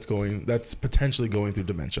someone that's potentially going through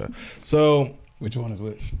dementia. So which one is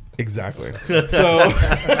which? Exactly. So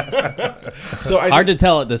hard to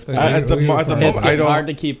tell at this point. At the moment, hard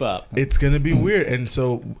to keep up. It's gonna be weird, and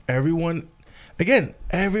so everyone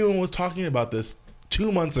was talking about this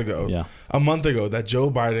 2 months ago, a month ago, that Joe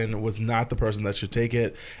Biden was not the person that should take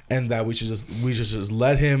it, and that we should just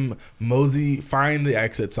let him find the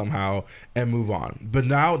exit somehow and move on. But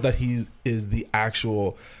now that he's the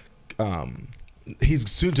actual, he's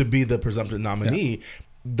soon to be the presumptive nominee. Yeah.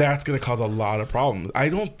 That's going to cause a lot of problems. I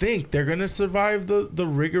don't think they're going to survive the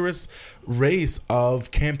rigorous race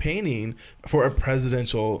of campaigning for a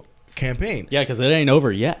presidential campaign. Yeah, because it ain't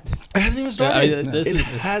over yet. It hasn't even started. It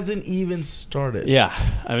hasn't even started. Yeah,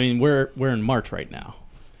 I mean we're in March right now.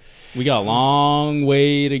 We got a long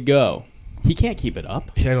way to go. He can't keep it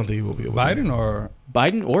up. Yeah, I don't think he will be able to.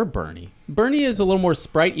 Biden or Bernie. Bernie is a little more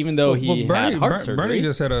sprite, even though he had heart surgery. Bernie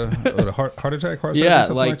just had a heart attack. Yeah,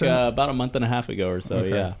 like about a month and a half ago or so.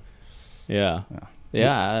 Okay. Yeah.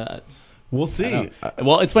 We'll see.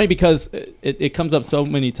 Well, it's funny because it comes up so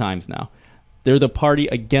many times now. They're the party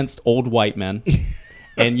against old white men,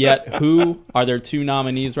 and yet who are their two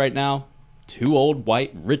nominees right now? Two old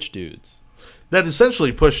white rich dudes that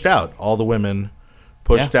essentially pushed out all the women.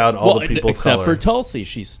 Pushed out all the people except of color. for Tulsi.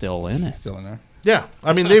 She's still in it. Still in there. Yeah,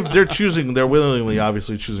 I mean they're willingly,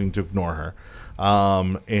 obviously choosing to ignore her.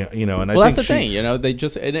 And I think that's the thing.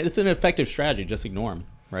 It's an effective strategy. Just ignore them,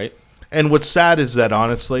 right? And what's sad is that,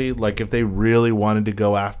 honestly, like, if they really wanted to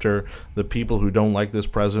go after the people who don't like this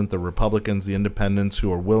president, the Republicans, the independents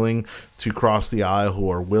who are willing to cross the aisle, who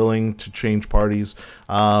are willing to change parties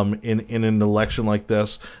in an election like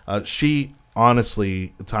this, she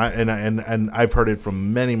honestly, and I've heard it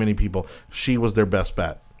from many, many people, she was their best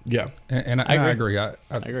bet. Yeah, and I agree. I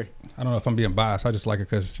agree. I don't know if I'm being biased. I just like her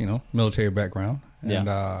because military background,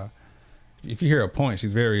 and if you hear her point,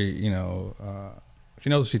 she's very she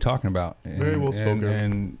knows what she's talking about. Very well spoken,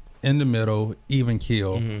 and in the middle, even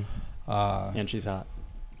keel, and she's hot.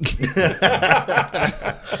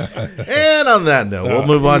 And on that note, we'll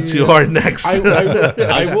move on to our next.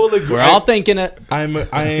 I will agree. We're all thinking it. I'm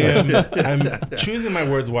choosing my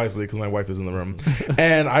words wisely because my wife is in the room,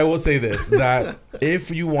 and I will say this: that if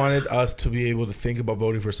you wanted us to be able to think about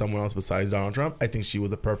voting for someone else besides Donald Trump, I think she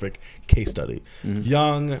was a perfect case study.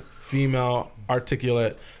 Young, female,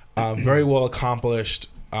 articulate, very well accomplished.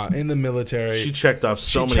 In the military, she checked off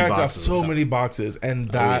so many boxes, and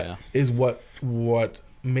that is what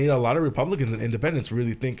made a lot of Republicans and independents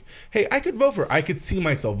really think, hey, I could vote for her. I could see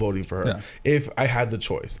myself voting for her if I had the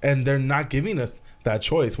choice. And they're not giving us that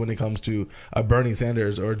choice when it comes to Bernie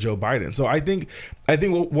Sanders or Joe Biden. So I think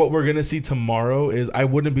what we're going to see tomorrow is, I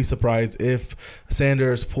wouldn't be surprised if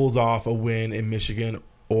Sanders pulls off a win in Michigan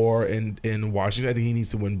or in Washington. I think he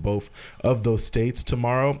needs to win both of those states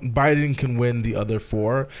tomorrow. Biden can win the other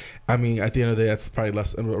 4. I mean, at the end of the day, that's probably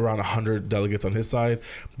around 100 delegates on his side.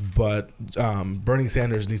 But Bernie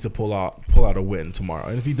Sanders needs to pull out a win tomorrow.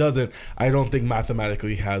 And if he doesn't, I don't think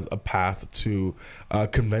mathematically he has a path to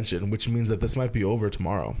convention, which means that this might be over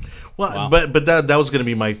tomorrow. Well, but that was going to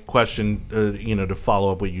be my question, to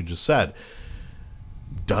follow up what you just said.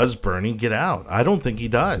 does Bernie get out? I don't think he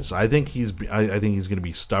does. I think he's going to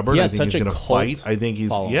be stubborn. I think he's going to fight. I think he's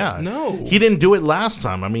No, he didn't do it last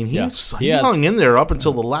time. I mean, he hung in there up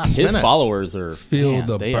until the last minute. His followers are feel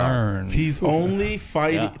the burn. He's only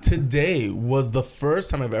fighting. Today was the first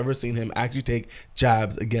time I've ever seen him actually take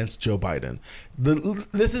jabs against Joe Biden.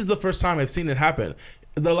 This is the first time I've seen it happen.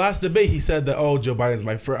 The last debate, he said that, Joe Biden's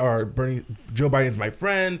my friend, or Joe Biden's my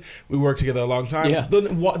friend. We worked together a long time. Yeah.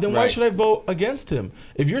 Then why should I vote against him?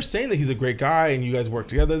 If you're saying that he's a great guy and you guys work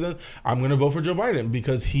together, then I'm going to vote for Joe Biden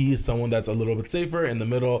because he's someone that's a little bit safer in the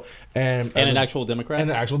middle and an actual Democrat. And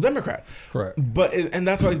an actual Democrat. Correct. And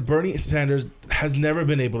that's why Bernie Sanders has never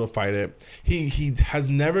been able to fight it. He has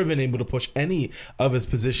never been able to push any of his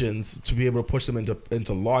positions to be able to push them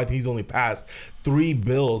into law. I think he's only passed 3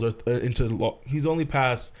 bills into law.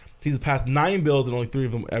 He's passed 9 bills and only 3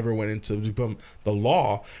 of them ever went into become the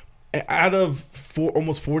law. Out of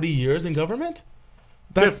almost 40 years in government,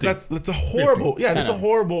 that's a horrible 50. That's a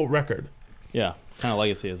horrible record. Yeah, kind of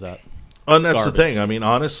legacy is that. And that's garbage. The thing. I mean,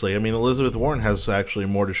 honestly, Elizabeth Warren has actually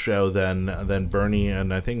more to show than Bernie,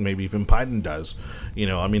 and I think maybe even Biden does.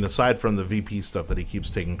 Aside from the VP stuff that he keeps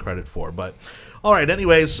taking credit for. But all right,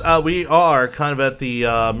 anyways, we are kind of at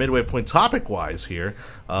the midway point topic-wise here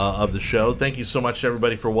of the show. Thank you so much,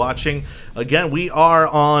 everybody, for watching. Again, we are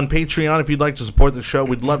on Patreon. If you'd like to support the show,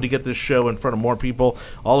 we'd love to get this show in front of more people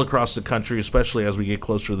all across the country, especially as we get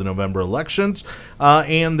closer to the November elections.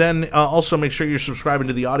 And then also make sure you're subscribing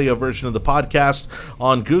to the audio version of the podcast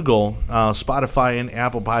on Google, Spotify, and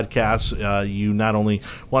Apple Podcasts. You not only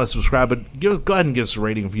want to subscribe, but go ahead and give us a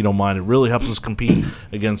rating if you don't mind. It really helps us compete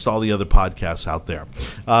against all the other podcasts out there.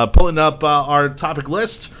 Pulling up our topic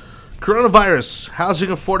list. Coronavirus, housing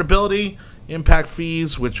affordability, impact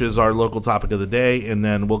fees, which is our local topic of the day, and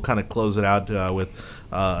then we'll kind of close it out with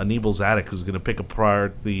Aníbal's Attic, who's going to pick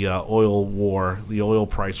apart the oil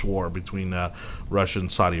price war between Russia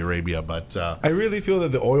and Saudi Arabia. But I really feel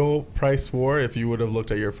that the oil price war, if you would have looked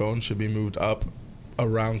at your phone, should be moved up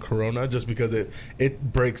around Corona, just because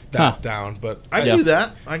it breaks that down. But I can do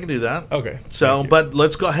that. Okay. So, but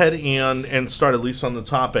let's go ahead and start at least on the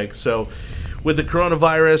topic. So, with the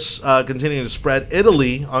coronavirus continuing to spread,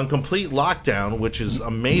 Italy on complete lockdown, which is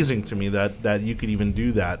amazing to me that you could even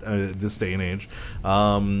do that this day and age.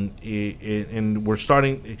 And we're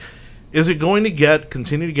starting. Is it going to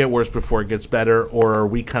continue to get worse before it gets better, or are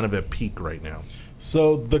we kind of at peak right now?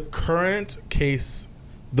 So the current case,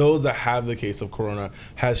 those that have the case of corona,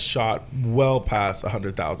 has shot well past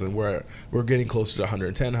 100,000. We're getting closer to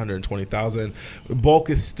 110, 120,000. Bulk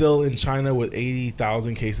is still in China with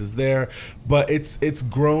 80,000 cases there, but it's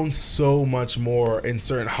grown so much more in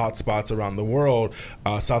certain hotspots around the world.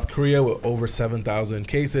 South Korea with over 7,000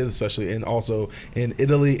 cases, especially also in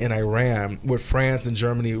Italy and Iran, with France and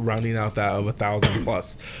Germany rounding out that of 1,000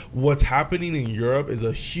 plus. What's happening in Europe is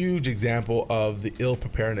a huge example of the ill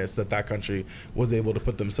preparedness that country was able to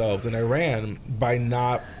put themselves in. Iran, by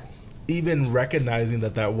not even recognizing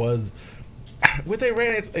that was with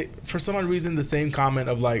Iran, it's for some odd reason the same comment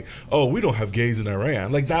of like, oh, we don't have gays in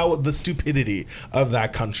Iran, like that, the stupidity of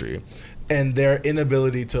that country and their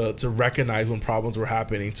inability to recognize when problems were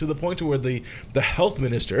happening, to the point to where the health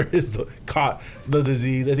minister caught the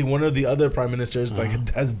disease. I think one of the other prime ministers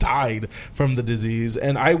has died from the disease,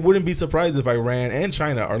 and I wouldn't be surprised if Iran and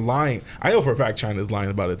China are lying. I know for a fact China is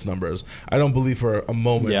lying about its numbers. I don't believe for a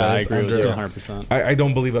moment that it's under. I agree with you 100%. I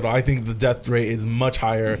don't believe at all. I think the death rate is much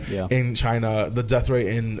higher in China. The death rate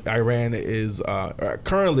in Iran is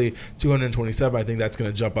currently 227. I think that's going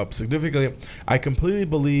to jump up significantly. I completely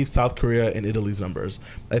believe South Korea and Italy's numbers.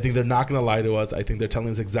 I think they're not going to lie to us. I think they're telling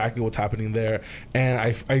us exactly what's happening there,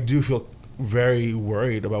 and I do feel very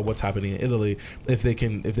worried about what's happening in Italy if they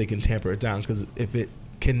can tamper it down, because if it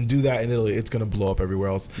can do that in Italy, it's going to blow up everywhere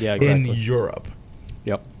else in Europe.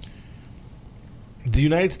 Yep. The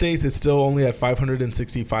United States is still only at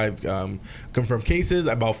 565 confirmed cases.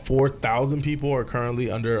 About 4,000 people are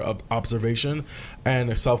currently under observation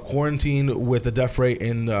and self-quarantined, with the death rate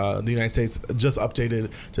in the United States just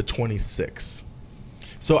updated to 26.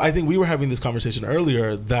 So I think we were having this conversation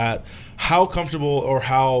earlier that how comfortable or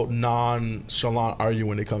how nonchalant are you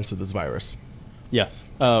when it comes to this virus? Yes.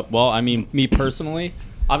 Well, I mean, me personally,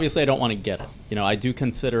 obviously I don't want to get it. You know, I do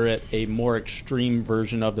consider it a more extreme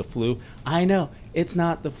version of the flu. I know it's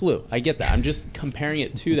not the flu. I get that. I'm just comparing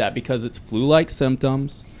it to that because it's flu-like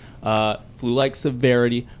symptoms, flu-like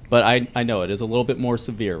severity, but I know it is a little bit more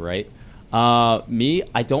severe, right? Me,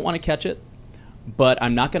 I don't want to catch it, but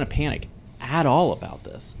I'm not going to panic at all about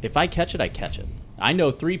this. If I catch it, I catch it. I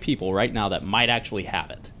know 3 people right now that might actually have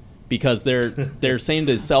it because they're saying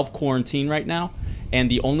to self-quarantine right now, and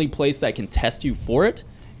the only place that can test you for it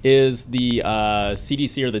is the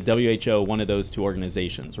CDC or the WHO one of those two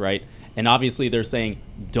organizations, right? And obviously they're saying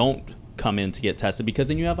don't come in to get tested because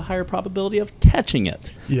then you have a higher probability of catching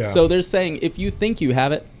it. Yeah. So they're saying if you think you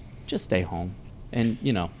have it, just stay home and,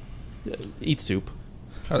 eat soup.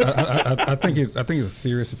 I think it's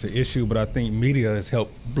serious. It's an issue, but I think media has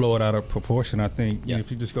helped blow it out of proportion. I think if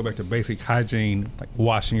you just go back to basic hygiene, like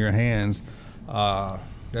washing your hands,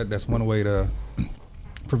 that's one way to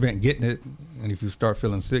prevent getting it. And if you start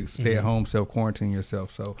feeling sick, stay at home, self-quarantine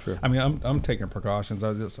yourself. So, I mean, I'm taking precautions.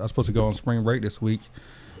 I was supposed to go on spring break this week.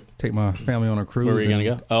 Take my family on a cruise. Where are you going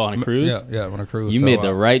to go? Oh, on a cruise? Yeah, on a cruise. You made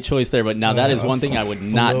the right choice there, but now that is one thing I would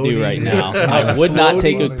not do right now. I would not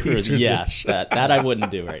take a cruise. Yes, that I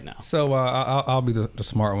wouldn't do right now. So I'll be the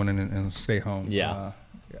smart one and stay home. Yeah.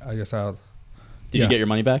 I guess I'll. Did you get your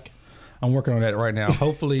money back? I'm working on that right now.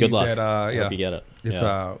 Hopefully, good luck. Hope you get it.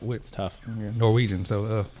 It's tough. Norwegian,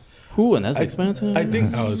 so. Ooh, and that's expensive. I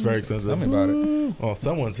think. Oh, it's very expensive. Tell me about it. Well,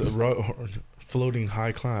 someone's floating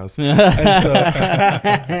high class. And so,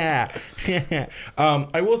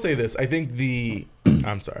 I will say this. I think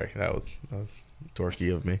I'm sorry. That was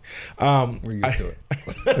dorky of me. We're used to it.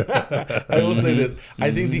 I will say this.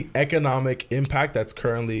 I think the economic impact that's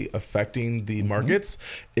currently affecting the markets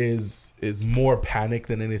is more panic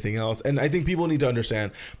than anything else. And I think people need to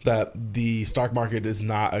understand that the stock market is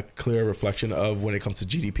not a clear reflection of when it comes to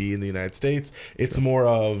GDP in the United States. It's more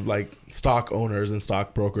of like stock owners and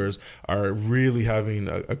stock brokers are really having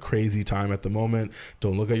a crazy time at the moment.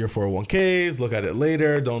 Don't look at your 401ks. Look at it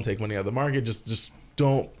later. Don't take money out of the market. Just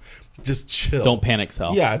don't. Just chill. Don't panic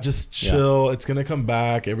sell. Yeah, just chill. Yeah. It's going to come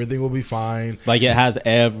back. Everything will be fine. Like it has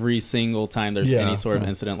every single time there's any sort of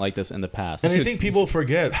incident like this in the past. And I think people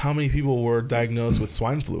forget how many people were diagnosed with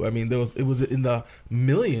swine flu. I mean, it was in the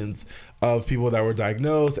millions of people that were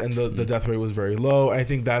diagnosed, and the death rate was very low. I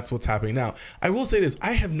think that's what's happening now. I will say this.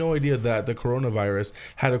 I have no idea that the coronavirus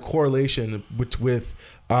had a correlation with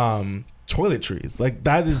toiletries. Like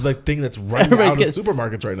that is the thing that's running out of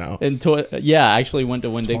supermarkets right now. And I actually went to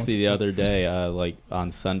Winn-Dixie the other day, like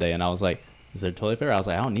on Sunday, and I was like, "Is there toilet paper?" I was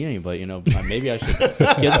like, "I don't need any, but maybe I should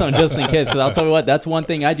get some just in case." Because I'll tell you what, that's one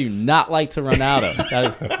thing I do not like to run out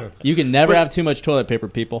of. You can never have too much toilet paper,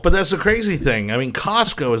 people. But that's the crazy thing. I mean,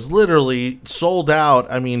 Costco is literally sold out.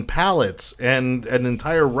 I mean, pallets and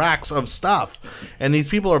entire racks of stuff, and these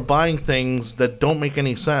people are buying things that don't make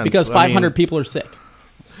any sense because 500 people are sick.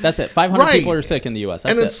 That's it. 500 people are sick in the U.S.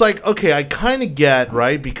 That's and it's like, okay, I kind of get,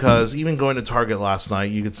 right? Because even going to Target last night,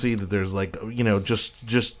 you could see that there's like,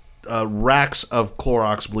 just racks of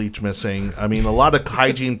Clorox bleach missing. I mean, a lot of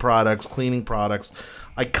hygiene products, cleaning products.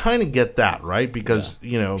 I kind of get that, right? Because,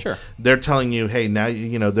 sure. They're telling you, hey, now,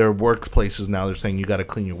 their workplaces now, they're saying you got to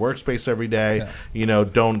clean your workspace every day. Yeah.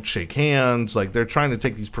 Don't shake hands. Like, they're trying to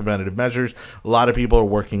take these preventative measures. A lot of people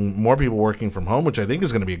are more people working from home, which I think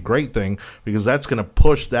is going to be a great thing because that's going to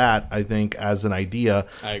push that, I think, as an idea,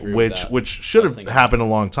 I agree which should have happened a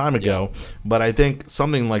long time ago. Yeah. But I think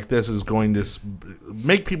something like this is going to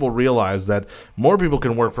make people realize that more people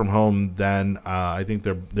can work from home than I think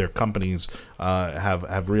their companies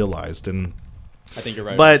have realized. And I think you're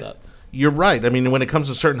right but about that. You're right. I mean, when it comes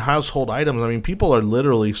to certain household items, I mean, people are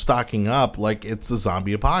literally stocking up like it's the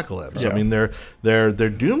zombie apocalypse. Yeah. I mean, they're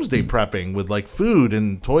doomsday prepping with like food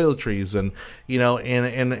and toiletries, and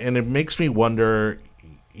and it makes me wonder.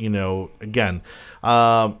 Again,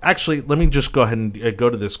 actually, let me just go ahead and go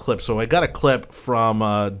to this clip. So I got a clip from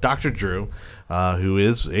Dr. Drew, who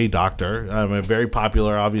is a doctor, very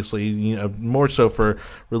popular, obviously, more so for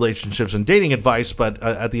relationships and dating advice, but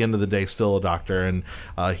at the end of the day, still a doctor. And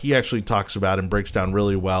he actually talks about and breaks down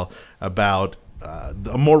really well about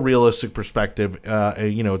a more realistic perspective.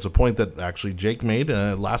 It's a point that actually Jake made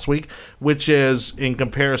last week, which is in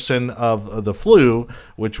comparison of the flu,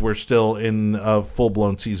 which we're still in a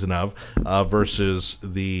full-blown season of, versus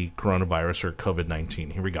the coronavirus or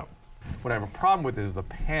COVID-19. Here we go. What I have a problem with is the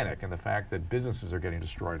panic and the fact that businesses are getting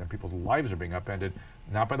destroyed and people's lives are being upended,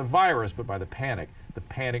 not by the virus, but by the panic. The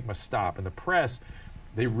panic must stop. And the press,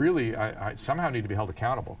 they really somehow need to be held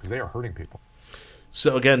accountable because they are hurting people.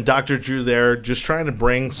 So again, Dr. Drew there, just trying to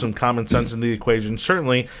bring some common sense into the equation.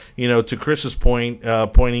 Certainly, to Chris's point,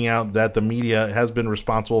 pointing out that the media has been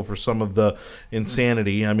responsible for some of the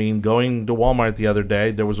insanity. I mean, going to Walmart the other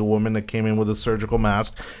day, there was a woman that came in with a surgical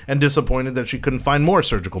mask and disappointed that she couldn't find more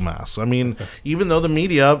surgical masks. I mean, even though the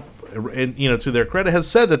media, to their credit, has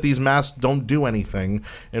said that these masks don't do anything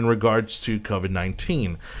in regards to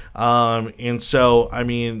COVID-19. And so, I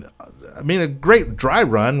mean, a great dry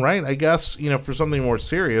run, right? I guess, for something more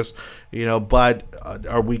serious, but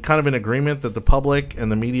are we kind of in agreement that the public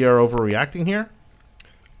and the media are overreacting here?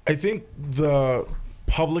 I think the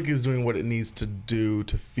public is doing what it needs to do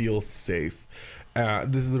to feel safe.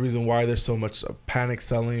 This is the reason why there's so much panic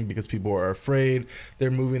selling, because people are afraid.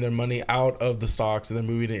 They're moving their money out of the stocks and they're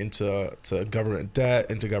moving it into government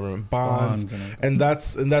debt, into government bonds, and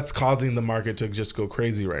that's causing the market to just go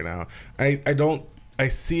crazy right now. I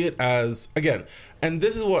see it as, again, and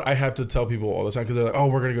this is what I have to tell people all the time, because they're like, oh,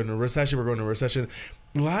 we're going to go into a recession. We're going into a recession.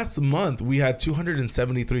 Last month, we had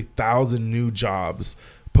 273,000 new jobs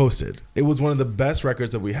posted. It was one of the best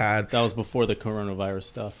records that we had. That was before the coronavirus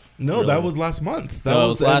stuff. No, really? That was last month. That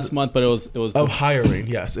was last month, but it was of hiring.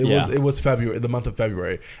 Yes, it was February, the month of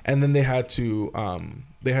February, and then they had to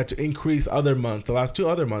increase the last 2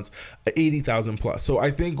 other months, 80,000 plus. So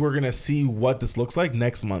I think we're gonna see what this looks like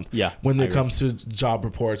next month. Yeah, when it comes to job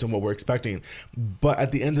reports and what we're expecting. But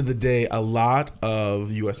at the end of the day, a lot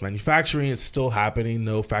of U.S. manufacturing is still happening.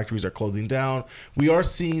 No factories are closing down. We are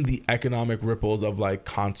seeing the economic ripples of like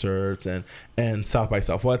concerts and South by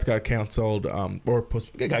Southwest got canceled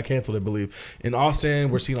it got canceled, I believe. In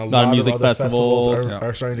Austin, we're seeing a lot of music other festivals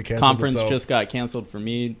are starting to cancel. Conference themselves. Just got canceled for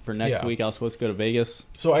me for next week. I was supposed to go to Vegas.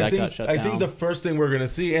 So I think the first thing we're going to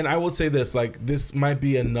see, and I would say this, like this might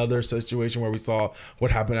be another situation where we saw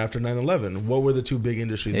what happened after 9/11. What were the 2 big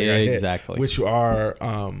industries that got hit? Which are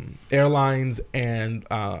airlines and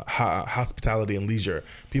hospitality and leisure.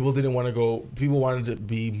 People didn't want to go. People wanted to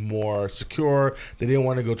be more secure. They didn't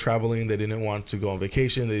want to go traveling. They didn't want to go on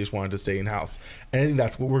vacation. They just wanted to stay in house. And I think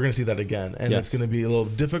that's what we're going to see that again. And it's going to be a little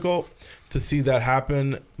difficult to see that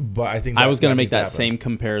happen. But I think I was going to make that same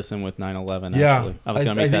comparison with 9/11. Actually, I was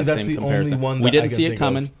going to make that same comparison. We didn't see it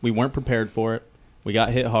coming. We weren't prepared for it. We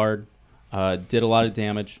got hit hard. Did a lot of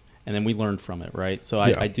damage. And then we learned from it, right? So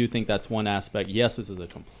I do think that's one aspect. Yes, this is a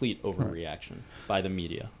complete overreaction by the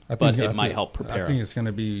media, but it might help prepare us. I think it's going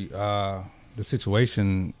to be the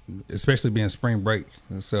situation, especially being spring break.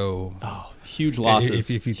 So huge losses.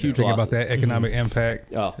 If you think about that economic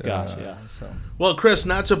impact. Oh gosh, yeah. So. Well, Chris,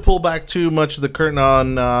 not to pull back too much of the curtain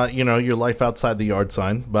on your life outside the yard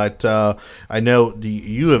sign, but I know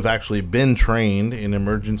you have actually been trained in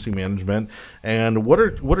emergency management. And what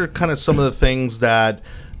are kind of some of the things that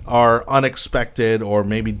are unexpected or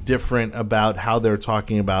maybe different about how they're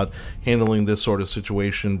talking about handling this sort of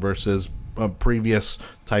situation versus previous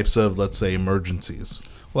types of, let's say, emergencies?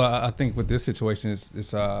 Well, I think with this situation,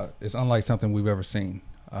 it's unlike something we've ever seen.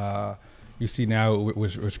 You see now we're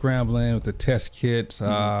scrambling with the test kits,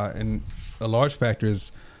 and a large factor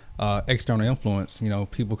is external influence.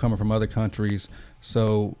 People coming from other countries.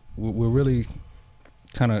 So we're really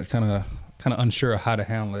kind of unsure of how to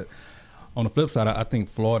handle it. On the flip side, I think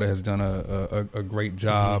Florida has done a great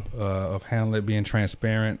job of handling it, being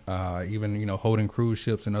transparent, even holding cruise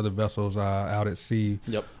ships and other vessels out at sea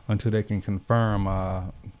until they can confirm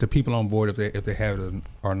the people on board if they have it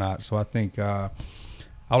or not. So I think I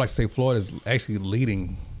would like to say Florida is actually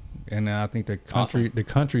leading, and I think the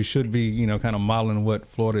country should be kind of modeling what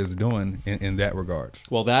Florida is doing in that regards.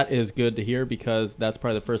 Well, that is good to hear, because that's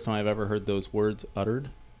probably the first time I've ever heard those words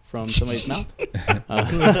uttered from somebody's mouth.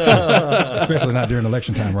 Especially not during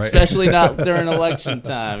election time, right? Especially not during election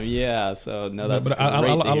time. Yeah. So no, that's but I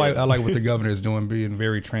like what the governor is doing, being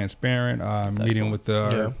very transparent, meeting with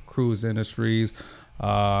the cruise industries,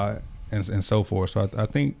 and so forth. So I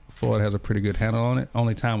think Florida has a pretty good handle on it.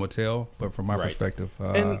 Only time will tell, but from my perspective.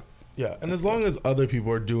 And as long as other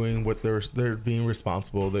people are doing what they're being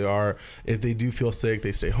responsible, they are. If they do feel sick,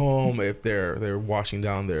 they stay home. If they're washing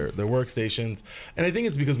down their workstations, and I think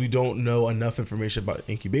it's because we don't know enough information about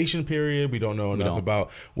incubation period. We don't know enough about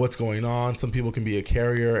what's going on. Some people can be a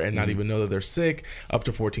carrier and not even know that they're sick up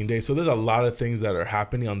to 14 days. So there's a lot of things that are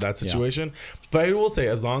happening on that situation. Yeah. But I will say,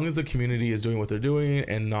 as long as the community is doing what they're doing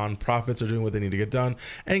and nonprofits are doing what they need to get done,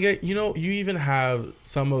 and you even have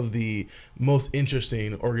some of the most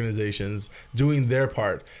interesting organizations doing their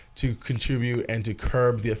part to contribute and to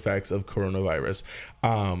curb the effects of coronavirus.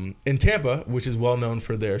 In Tampa, which is well known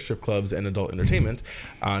for their strip clubs and adult entertainment,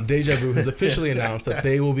 Deja Vu has officially announced that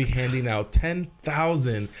they will be handing out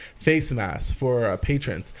 10,000 face masks for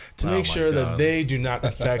patrons to make sure that they do not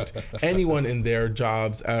affect anyone in their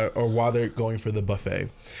jobs or while they're going for the buffet.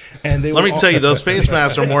 And let me tell you, those face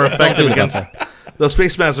masks are more effective against. Those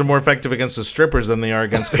face masks are more effective against the strippers than they are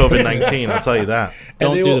against COVID-19. I'll tell you that.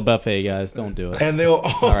 Don't do the buffet, guys. Don't do it. And they will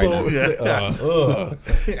also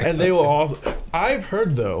And they will also. I've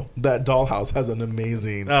heard though that Dollhouse has an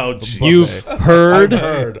amazing. Oh, geez. You've heard? I've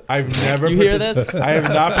heard. I've never. You hear this? I have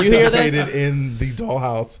not participated in the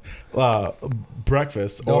Dollhouse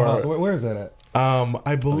breakfast. Dollhouse. Where is that at?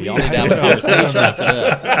 I believe. Y'all need to have a conversation after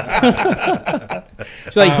this.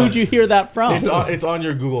 She's like, who'd you hear that from? It's on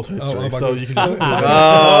your Google history, so you can just. So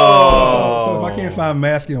if I can't find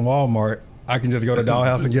masks in Walmart, I can just go to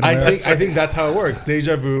Dollhouse and get them. I think that's how it works.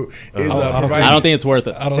 Deja Vu is providing. I don't think it's worth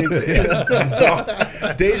it.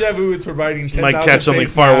 Deja Vu is providing 10,000 might catch something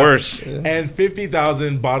far worse and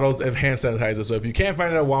 50,000 bottles of hand sanitizer. So if you can't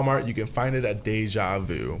find it at Walmart, you can find it at Deja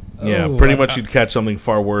Vu. Yeah, pretty much you'd catch something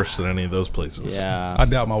far worse than any of those places. Yeah, I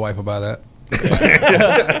doubt my wife will buy that.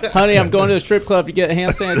 Honey, I'm going to a strip club to get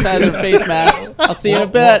hand sanitizer and face mask. I'll see you in a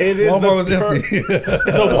bit. Walmart was empty.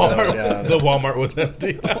 The Walmart was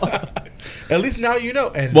empty. At least now you know.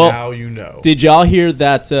 And now you know. Did y'all hear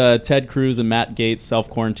that Ted Cruz and Matt Gaetz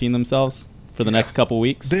self-quarantine themselves for the next couple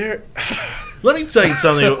weeks? Let me tell you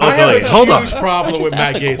something. I have hold on. a huge problem with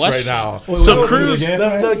Matt Gaetz right now. So Cruz,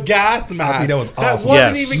 the gas mask. I think that was awesome.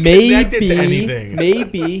 That wasn't even connected to anything.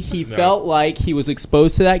 Maybe he felt like he was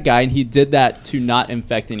exposed to that guy, and he did that to not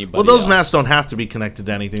infect anybody. Well, those else. masks don't have to be connected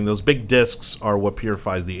to anything. Those big discs are what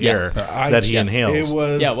purifies the air that he inhales.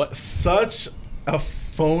 It was such a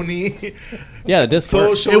phony. Yeah, the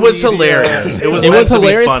social. It was media. hilarious. It was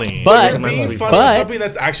hilarious, funny. but something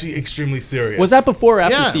that's actually extremely serious. Was that before or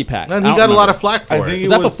after CPAC? And he got a lot of flack for it. Was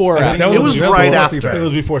that before or after? It was right after. It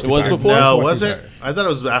was before CPAC. It was before? No, was it? I thought it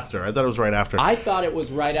was after. I thought it was right after. I thought it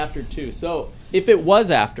was right after too. So if it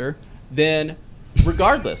was after, then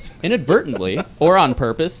regardless, inadvertently or on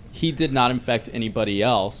purpose, he did not infect anybody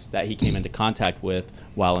else that he came into contact with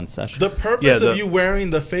while in session. The purpose of you wearing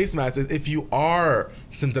the face mask is if you are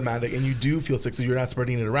symptomatic and you do feel sick, so you're not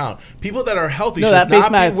spreading it around. People that are healthy should not be wearing.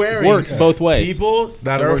 Face mask works both ways. People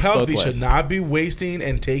that are healthy should not be wasting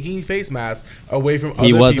and taking face masks away from other people.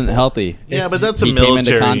 He wasn't healthy. Yeah, but that's a military. He came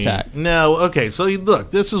into contact. No, okay. So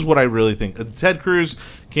look, this is what I really think. Ted Cruz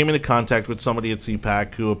came into contact with somebody at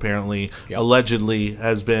CPAC who apparently, allegedly,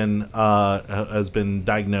 has been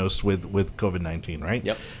diagnosed with COVID-19. Right?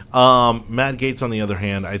 Yep. Matt Gaetz, on the other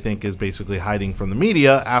hand, I think is basically hiding from the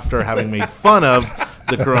media after having made fun of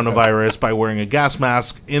the coronavirus by wearing a gas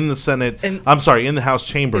mask in the Senate. In the House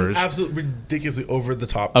chambers. Absolutely ridiculously over the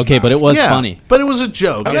top. Okay, mask. but it was funny. But it was a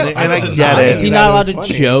joke, and I get it. Is he not allowed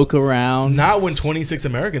to joke around? Not when 26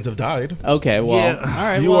 Americans have died. Okay, well, all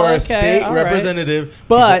right. You are a state representative,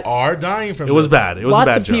 but people are dying from it. Was bad. It was lots a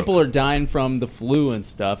bad of joke. people are dying from the flu and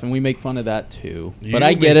stuff, and we make fun of that too. But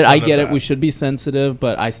I get it. I get it. We should be sensitive,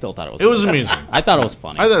 but I still thought it was. It was amusing. I thought it was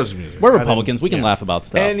funny. I thought it was amusing. We're Republicans. We can laugh about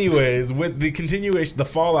stuff. Anyways, with the continuation, the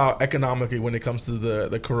fallout economically when it comes to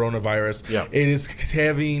the coronavirus, it is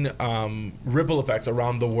having ripple effects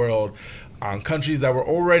around the world. Countries that were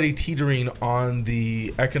already teetering on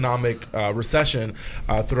the economic recession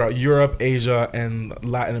throughout Europe, Asia, and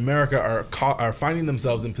Latin America are finding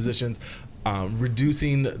themselves in positions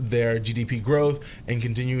reducing their GDP growth and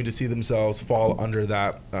continuing to see themselves fall under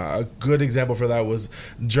that. A good example for that was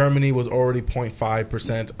Germany was already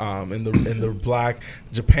 0.5% in the black.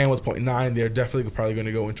 Japan was 0.9%. They're definitely probably going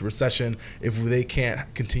to go into recession if they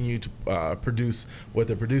can't continue to produce what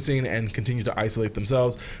they're producing and continue to isolate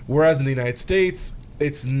themselves. Whereas in the United States,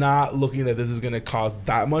 it's not looking that this is going to cause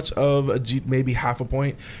that much of maybe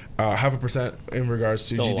 0.5% in regards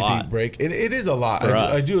to GDP break. It is a lot.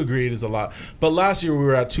 I do agree it is a lot. But last year we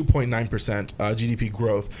were at 2.9% GDP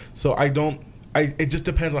growth. So it just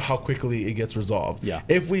depends on how quickly it gets resolved. Yeah.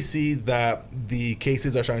 If we see that the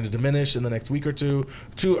cases are starting to diminish in the next week or two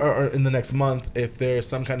or in the next month, if there's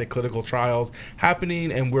some kind of clinical trials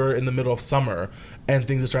happening and we're in the middle of summer and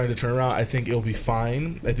things are starting to turn around, I think it'll be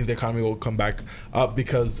fine. I think the economy will come back up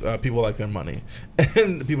because people like their money.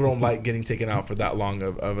 And people don't like getting taken out for that long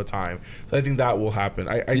of a time. So I think that will happen.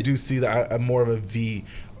 I do see that more of a V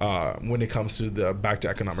when it comes to the back to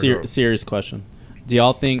economic growth. Serious question. Do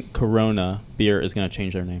y'all think Corona beer is going to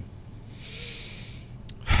change their name?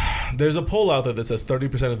 There's a poll out there that says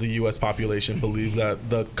 30% of the U.S. population believes that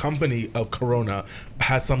the company of Corona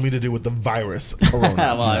has something to do with the virus Corona.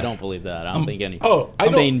 Well, I don't believe that. I don't think any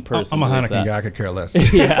sane person. I'm a Heineken guy. I could care less.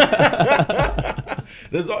 Yeah.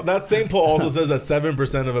 That same poll also says that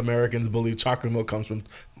 7% of Americans believe chocolate milk comes from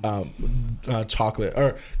chocolate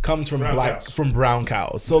or comes from brown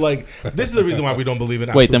cows. So like this is the reason why we don't believe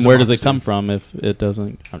in. Wait, then where does it come from if it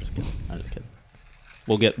doesn't? I'm just kidding.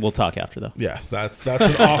 We'll talk after though. Yes, that's an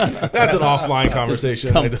offline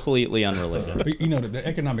conversation. Completely unrelated. But, the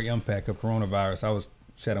economic impact of coronavirus. I was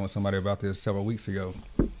chatting with somebody about this several weeks ago.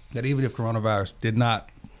 That even if coronavirus did not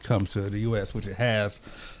come to the U.S., which it has,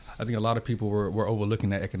 I think a lot of people were overlooking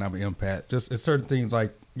that economic impact. Just it's certain things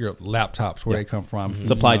like your laptops, where they come from.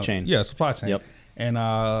 Supply chain. Yeah, supply chain. Yep. And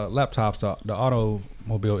laptops, the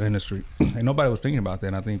automobile industry. And nobody was thinking about that.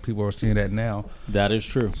 And I think people are seeing that now. That is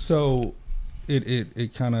true. So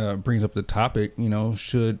it kind of brings up the topic,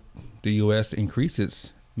 should the U.S. increase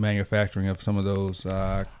its manufacturing of some of those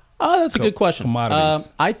that's a good question.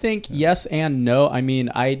 Commodities. I think yes and no. I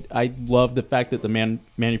mean, I love the fact that the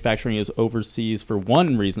manufacturing is overseas for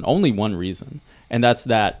one reason, only one reason, and that's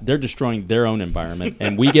that they're destroying their own environment,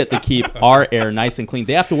 and we get to keep our air nice and clean.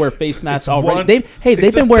 They have to wear face masks already.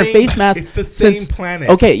 They've been wearing face masks It's the same planet.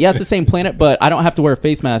 Okay, yeah, it's the same planet, but I don't have to wear a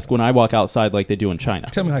face mask when I walk outside like they do in China.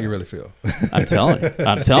 Tell me how you really feel. I'm telling you.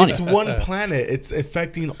 It's one planet. It's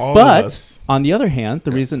affecting all but, of us. But on the other hand,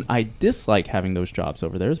 the reason I dislike having those jobs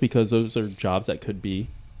over there is because those are jobs that could be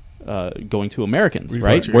going to Americans,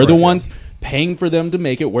 right? We're the ones paying for them to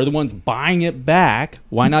make it. We're the ones buying it back.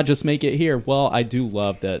 Why not just make it here? Well, I do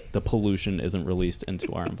love that the pollution isn't released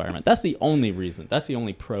into our environment. That's the only reason. That's the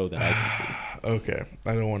only pro that I can see. Okay,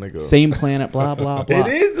 I don't want to go. Same planet, blah, blah, blah. It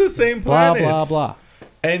is the same planet. Blah, blah, blah.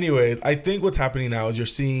 Anyways, I think what's happening now is you're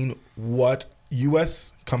seeing what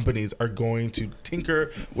U.S. companies are going to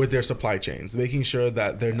tinker with their supply chains, making sure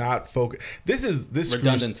that they're not focused. This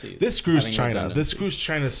screws China. This screws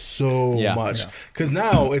China so much because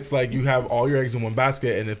now it's like you have all your eggs in one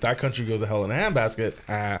basket, and if that country goes to hell in a handbasket,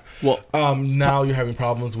 now you're having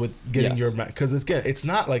problems with getting your because it's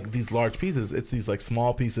not like these large pieces. It's these like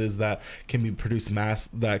small pieces that can be produced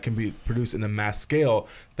in a mass scale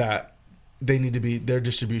that. They need to be, their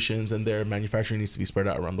distributions and their manufacturing needs to be spread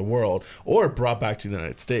out around the world or brought back to the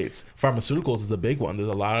United States. Pharmaceuticals is a big one. There's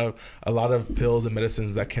a lot of pills and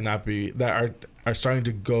medicines that cannot be, that are starting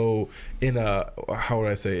to go in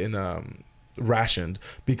rationed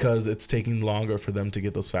because it's taking longer for them to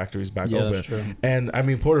get those factories back open. That's true. And I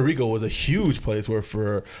mean, Puerto Rico was a huge place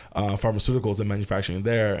for pharmaceuticals and manufacturing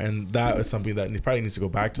there, and that is something that probably needs to go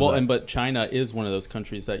back to. But China is one of those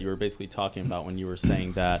countries that you were basically talking about when you were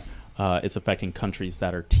saying that it's affecting countries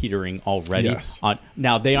that are teetering already. Yes.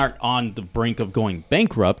 Now, they aren't on the brink of going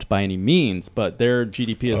bankrupt by any means, but their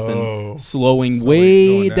GDP has been slowing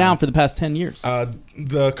way down for the past 10 years.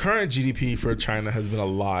 The current GDP for China has been a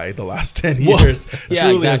lie the last 10 years.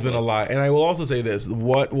 Truly has been a lie. And I will also say this.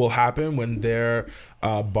 What will happen when their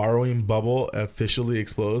borrowing bubble officially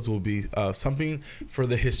explodes will be something for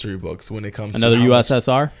the history books when it comes another to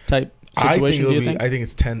USSR type situation. I think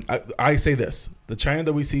it's 10. I say this. The China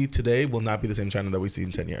that we see today will not be the same China that we see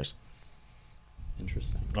in 10 years.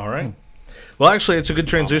 Interesting. All right. Well, actually, it's a good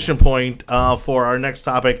transition point for our next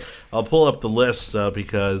topic. I'll pull up the list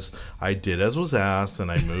because I did as was asked,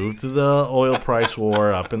 and I moved to the oil price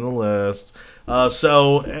war up in the list.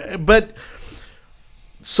 But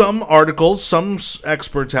some articles, some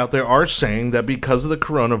experts out there are saying that because of the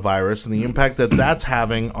coronavirus and the impact that that's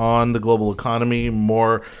having on the global economy,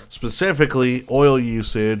 more specifically oil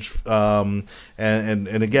usage, and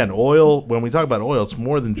again, oil, when we talk about oil, it's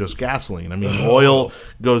more than just gasoline. I mean, oil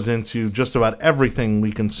goes into just about everything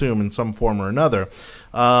we consume in some form or another.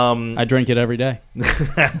 I drink it every day.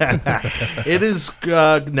 It is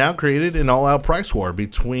now created an all-out price war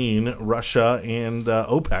between Russia and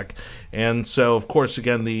OPEC. And so, of course,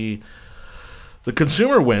 again, the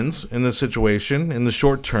consumer wins in this situation in the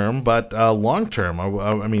short term, but long term,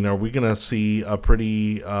 are we going to see a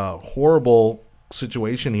pretty horrible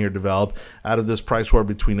situation here develop out of this price war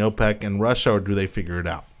between OPEC and Russia, or do they figure it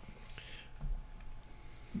out?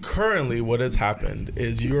 Currently, what has happened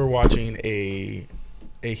is you're watching a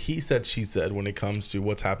he said, she said when it comes to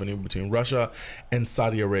what's happening between Russia and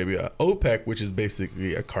Saudi Arabia. OPEC, which is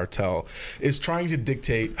basically a cartel, is trying to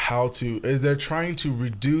dictate they're trying to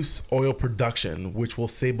reduce oil production, which will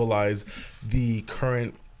stabilize the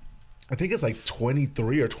current, I think it's like $23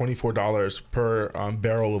 or $24 per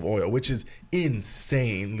barrel of oil, which is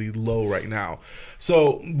insanely low right now.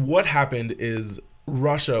 So what happened is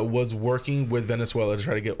Russia was working with Venezuela to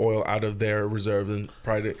try to get oil out of their reserve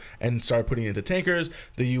and start putting it into tankers.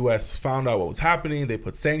 The U.S. found out what was happening. They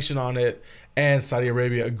put sanction on it, and Saudi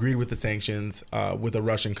Arabia agreed with the sanctions with a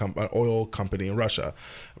Russian oil company in Russia.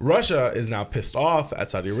 Russia is now pissed off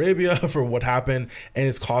at Saudi Arabia for what happened, and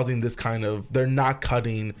it's causing this kind of, they're not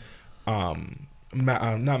cutting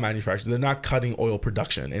not manufacturing. They're not cutting oil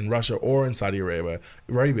production in Russia or in Saudi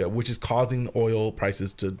Arabia, which is causing oil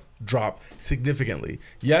prices to drop significantly.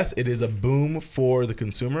 Yes, it is a boom for the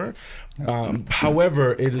consumer.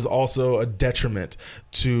 However, it is also a detriment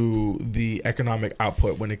to the economic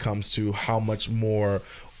output when it comes to how much more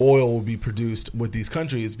oil will be produced with these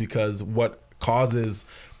countries, because what causes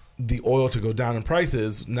the oil to go down in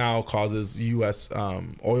prices now causes U.S.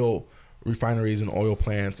 Oil refineries and oil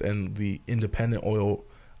plants and the independent oil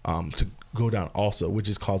to go down also, which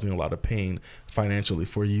is causing a lot of pain financially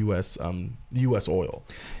for U.S. oil.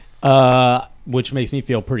 Which makes me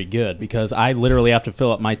feel pretty good because I literally have to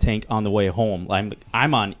fill up my tank on the way home.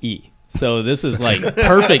 I'm on E. So this is like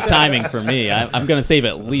perfect timing for me. I'm going to save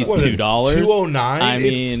at least $2. $2.09. I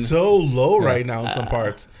mean, it's so low right now in some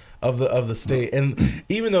parts of the state, and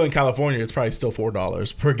even though in California it's probably still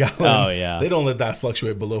 $4 per gallon. Oh yeah, they don't let that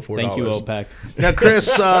fluctuate below $4. Thank you, OPEC. Now,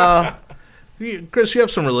 Chris, you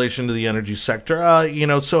have some relation to the energy sector.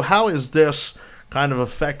 So how is this kind of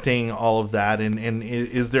affecting all of that? And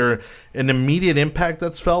is there an immediate impact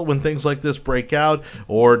that's felt when things like this break out?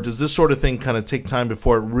 Or does this sort of thing kind of take time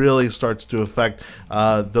before it really starts to affect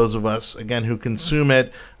those of us, again, who consume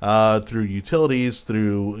it through utilities,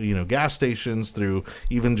 through gas stations, through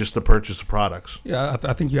even just the purchase of products? Yeah,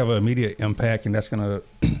 I think you have an immediate impact, and that's going to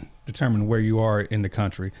determine where you are in the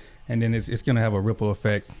country. And then it's going to have a ripple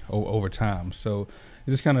effect over time. So it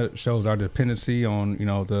just kind of shows our dependency on,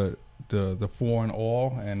 the foreign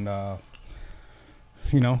oil and,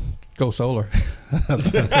 go solar.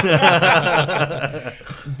 But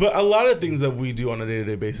a lot of things that we do on a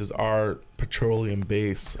day-to-day basis are petroleum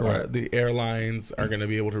based. Right. The airlines are going to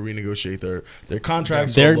be able to renegotiate their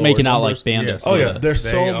contracts. They're making out like bandits. Yes. Oh yeah, there's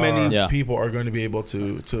so many people are going to be able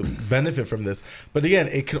to benefit from this. But again,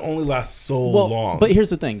 it can only last so long. But here's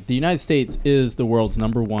the thing: the United States is the world's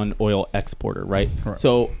 #1 oil exporter, right?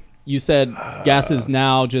 So you said gas is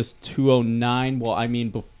now just $2.09. Well, I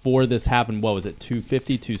mean, before this happened, what was it,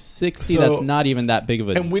 $2.50, $2.60? So, that's not even that big of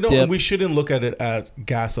a and dip. We shouldn't look at it at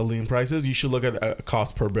gasoline prices. You should look at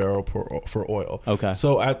cost per barrel for oil. Okay.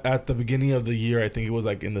 So at the beginning of the year, I think it was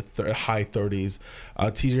like in the high 30s,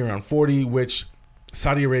 TJ around 40, which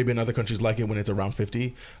Saudi Arabia and other countries like it when it's around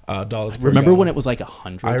 $50 per Remember gallon. when it was like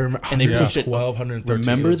 100? I remember, and they pushed it 12, 113.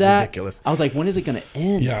 Remember that? Ridiculous. I was like, when is it going to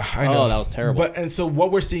end? Yeah, I know. Oh, that was terrible. And so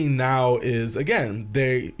what we're seeing now is, again,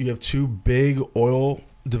 you have two big oil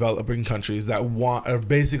developing countries that are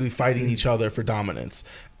basically fighting each other for dominance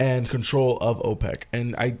and control of OPEC.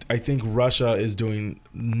 And I think Russia is doing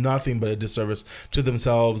nothing but a disservice to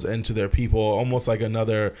themselves and to their people, almost like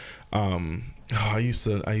another I used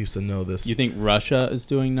to know this. You think Russia is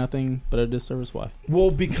doing nothing but a disservice? Why? Well,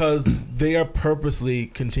 because they are purposely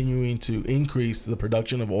continuing to increase the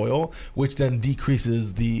production of oil, which then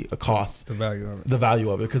decreases the cost, the value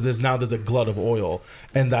of it. Because there's a glut of oil,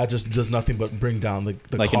 and that just does nothing but bring down the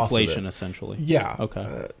like cost inflation, of it. Essentially. Yeah.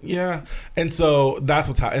 Okay. Yeah, and so that's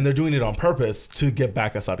what's happening. And they're doing it on purpose to get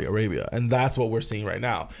back at Saudi Arabia, and that's what we're seeing right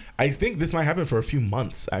now. I think this might happen for a few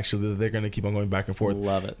months. Actually, that they're going to keep on going back and forth.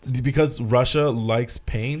 Love it. Because Russia likes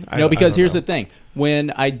pain. No, because here's the thing.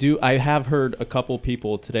 When I have heard a couple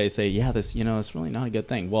people today say, yeah, this, it's really not a good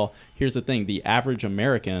thing. Well, here's the thing. The average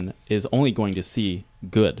American is only going to see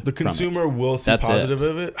good. The consumer will see That's positive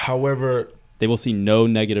of it. However, they will see no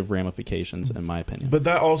negative ramifications, in my opinion. But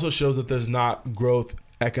that also shows that there's not growth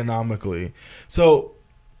economically. So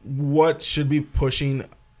what should be pushing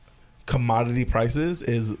commodity prices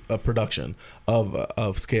is a production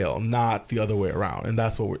of scale, not the other way around. And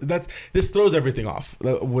that's what this throws everything off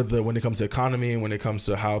when it comes to economy and when it comes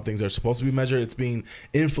to how things are supposed to be measured. It's being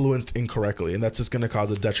influenced incorrectly, and that's just going to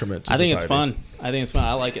cause a detriment to society. It's fun. I think it's fun.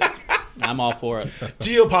 I like it. I'm all for it.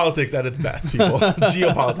 Geopolitics at its best, people.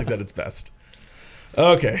 Geopolitics at its best.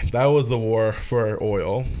 Okay, that was the war for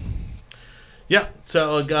oil. Yeah,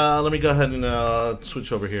 so let me go ahead and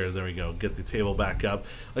switch over here. There we go. Get the table back up.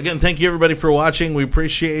 Again, thank you, everybody, for watching. We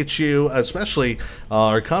appreciate you, especially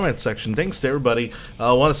our comment section. Thanks to everybody.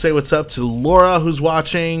 I want to say what's up to Laura, who's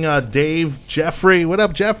watching, Dave, Jeffrey. What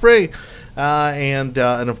up, Jeffrey? And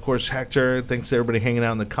of course, Hector. Thanks to everybody hanging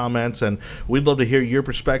out in the comments. And we'd love to hear your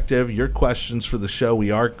perspective, your questions for the show.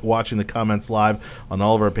 We are watching the comments live on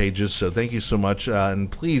all of our pages, so thank you so much. And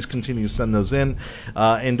please continue to send those in.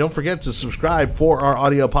 And don't forget to subscribe for our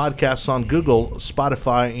audio podcasts on Google,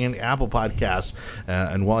 Spotify, and Apple Podcasts.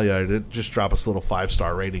 And while you're at it, just drop us a little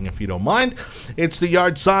 5-star rating if you don't mind. It's the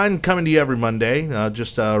Yard Sign coming to you every Monday,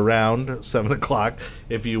 just around 7 o'clock,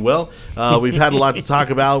 if you will. We've had a lot to talk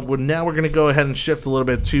about. Now we're going to go ahead and shift a little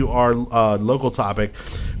bit to our local topic,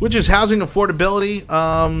 which is housing affordability.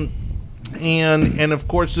 And of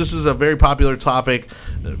course, this is a very popular topic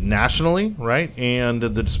nationally, right? And the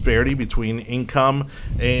disparity between income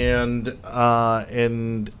and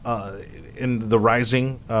the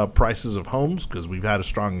rising prices of homes, because we've had a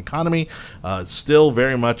strong economy. Still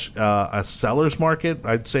very much a seller's market,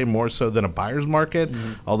 I'd say more so than a buyer's market.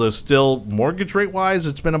 Mm-hmm. Although still mortgage rate wise,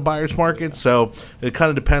 it's been a buyer's market. So it kind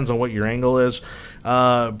of depends on what your angle is.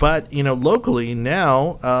 But, locally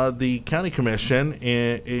now, the county commission,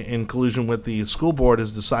 in collusion with the school board,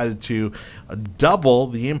 has decided to double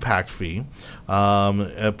the impact fee,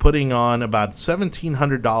 putting on about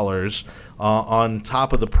 $1,700 on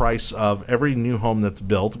top of the price of every new home that's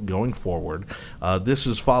built going forward. This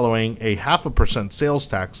is following a 0.5% sales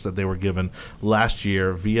tax that they were given last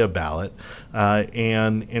year via ballot.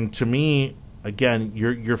 And to me, again,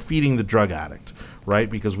 you're feeding the drug addict, right?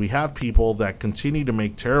 Because we have people that continue to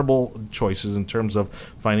make terrible choices in terms of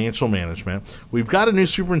financial management. We've got a new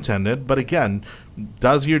superintendent, but again,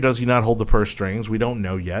 does he or does he not hold the purse strings? We don't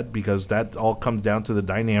know yet, because that all comes down to the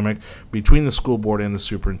dynamic between the school board and the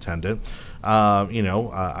superintendent.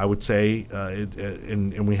 I would say,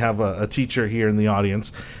 and we have a teacher here in the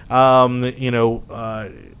audience,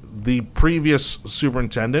 the previous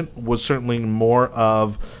superintendent was certainly more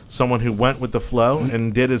of someone who went with the flow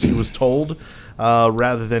and did as he was told,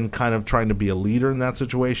 rather than kind of trying to be a leader in that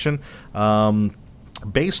situation.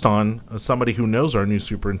 Based on somebody who knows our new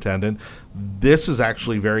superintendent, this is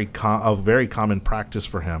actually a very common practice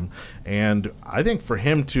for him. And I think for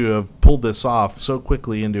him to have pulled this off so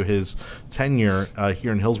quickly into his tenure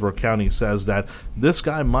here in Hillsborough County says that this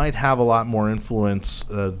guy might have a lot more influence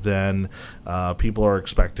than people are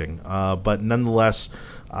expecting. But nonetheless,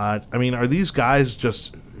 are these guys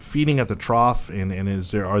just feeding at the trough, and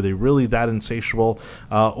are they really that insatiable,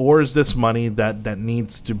 or is this money that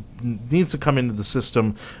needs to come into the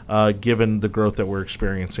system, given the growth that we're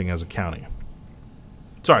experiencing as a county?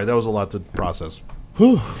 Sorry, that was a lot to process.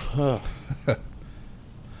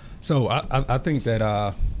 So I think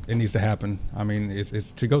that it needs to happen.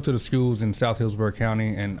 It's to go to the schools in South Hillsborough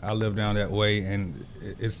County, and I live down that way, and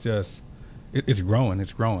it's just it's growing,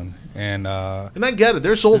 and I get it.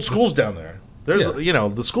 There's old schools down there. There's,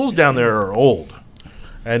 the schools down there are old,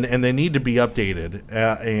 and they need to be updated.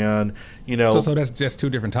 So that's just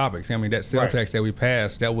two different topics. That sales tax that we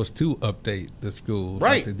passed, that was to update the schools.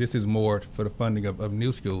 Right. This is more for the funding of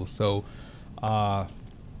new schools. So, a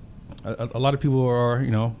lot of people are,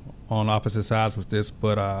 on opposite sides with this,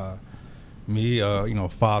 but me,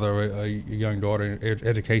 father, a young daughter, her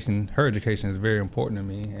education is very important to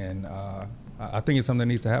me, and I think it's something that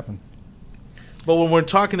needs to happen. But when we're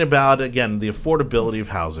talking about, again, the affordability of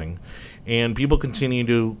housing, and people continue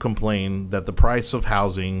to complain that the price of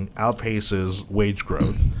housing outpaces wage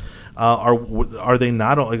growth, are they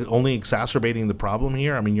not only exacerbating the problem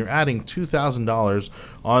here? You're adding $2,000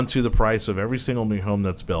 onto the price of every single new home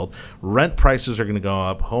that's built. Rent prices are going to go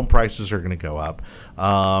up. Home prices are going to go up.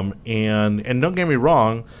 And don't get me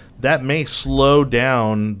wrong, that may slow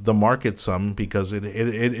down the market some, because it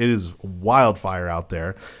is wildfire out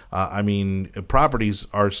there. Properties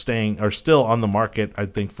are still on the market, I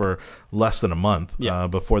think, for less than a month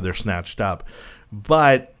before they're snatched up.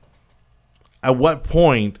 But at what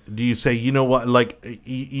point do you say, you know what,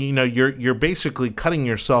 you're basically cutting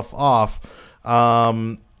yourself off?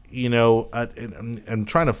 I'm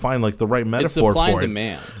trying to find the right metaphor it's supply for and it.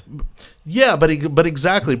 Demand. Yeah, but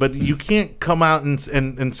exactly. But you can't come out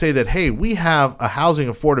and say that, hey, we have a housing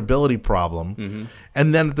affordability problem,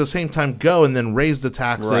 and then at the same time go and then raise the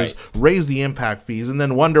taxes, raise the impact fees, and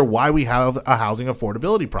then wonder why we have a housing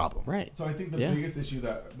affordability problem. Right. So I think the biggest issue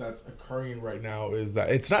that's occurring right now is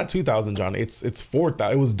that it's not 2,000, John. It's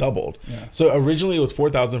 4,000. It was doubled. Yeah. So originally it was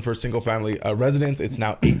 4,000 for single family residents. It's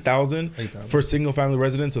now 8,000 for single family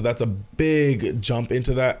residents. So that's a big jump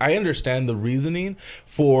into that. I understand the reasoning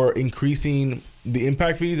for increasing the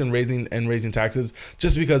impact fees and raising taxes,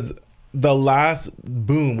 just because the last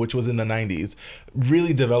boom, which was in the 90s,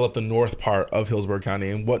 really developed the north part of Hillsborough County,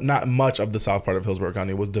 and not much of the south part of Hillsborough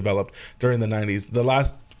County was developed during the 90s. The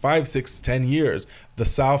last 5, 6, 10 years, the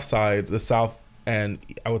south side, the south and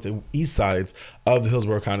I would say east sides of the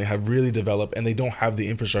Hillsborough County have really developed, and they don't have the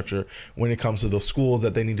infrastructure when it comes to those schools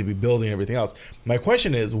that they need to be building and everything else. My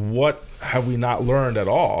question is, what have we not learned at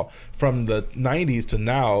all from the 90s to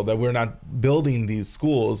now that we're not building these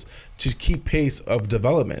schools to keep pace of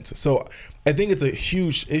development? So I think it's a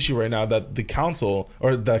huge issue right now that the council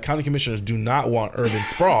or the county commissioners do not want urban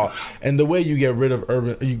sprawl, and the way you get rid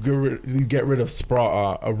of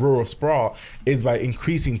sprawl, rural sprawl, is by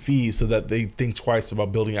increasing fees so that they think twice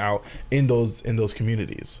about building out in those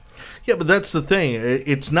communities. Yeah, but that's the thing.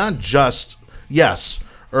 It's not just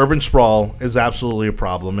urban sprawl is absolutely a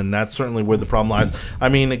problem, and that's certainly where the problem lies. I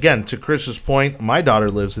mean, again, to Chris's point, my daughter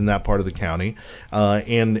lives in that part of the county,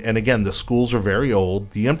 and again, the schools are very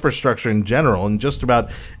old. The infrastructure in general, in just about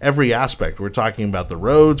every aspect. We're talking about the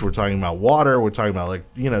roads, we're talking about water, we're talking about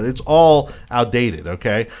it's all outdated,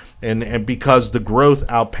 okay? And because the growth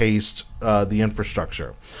outpaced the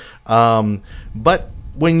infrastructure. But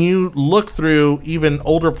when you look through even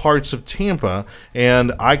older parts of Tampa,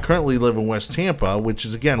 and I currently live in West Tampa, which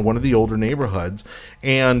is, again, one of the older neighborhoods,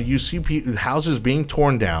 and you see houses being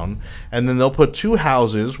torn down, and then they'll put 2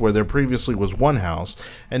 houses where there previously was 1 house,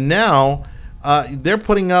 and now they're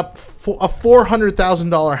putting up a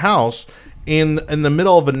 $400,000 house in the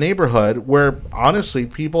middle of a neighborhood where, honestly,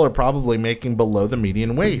 people are probably making below the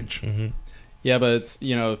median wage. Mm-hmm. Yeah, but it's,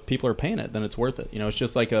 if people are paying it, then it's worth it. It's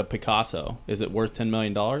just like a Picasso. Is it worth $10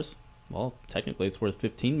 million? Well, technically, it's worth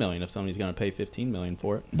 $15 million if somebody's going to pay $15 million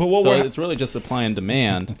for it. But it's really just supply and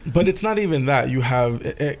demand. But it's not even that. You have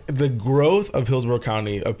the growth of Hillsborough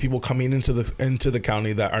County, of people coming into the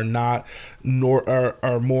county that are not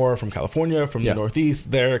are more from California, from the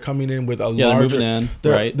Northeast. They're coming in with a larger.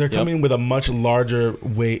 They're coming in with a much larger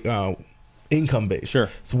weight. Income base, sure.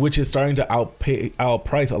 So which is starting to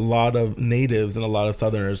outprice a lot of natives and a lot of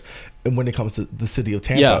Southerners when it comes to the city of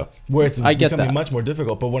Tampa, where it's becoming much more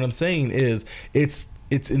difficult. But what I'm saying is, it's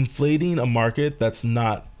inflating a market that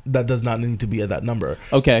does not need to be at that number.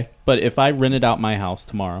 Okay, but if I rented out my house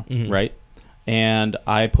tomorrow, right, and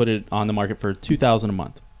I put it on the market for $2,000 a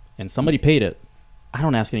month, and somebody paid it, I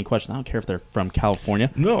don't ask any questions. I don't care if they're from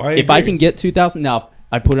California. No, if I can get $2,000 now, if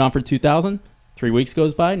I put it on for $2,000. 3 weeks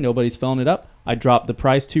goes by, nobody's filling it up. I drop the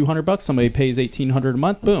price $200. Somebody pays $1,800 a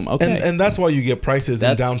month. Boom. Okay. And that's why you get prices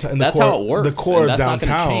in downtown. That's how it works. The core of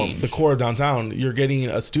downtown. The core of downtown. You're getting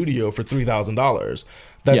a studio for $3,000.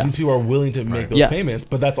 That these people are willing to make those payments,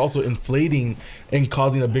 but that's also inflating and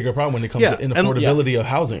causing a bigger problem when it comes to inaffordability of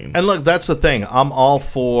housing. And look, that's the thing. I'm all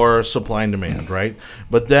for supply and demand, right?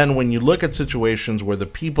 But then when you look at situations where the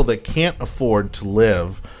people that can't afford to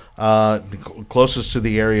live closest to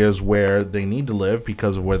the areas where they need to live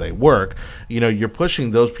because of where they work, you're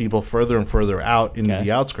pushing those people further and further out into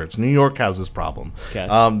the outskirts. New York has this problem.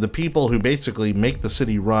 The people who basically make the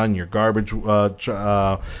city run, your garbage,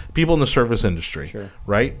 people in the service industry,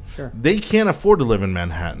 right? Sure. They can't afford to live in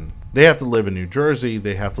Manhattan. They have to live in New Jersey.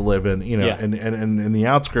 They have to live in, in the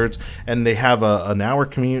outskirts, and they have an hour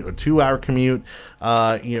commute, a 2-hour commute,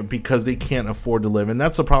 because they can't afford to live. And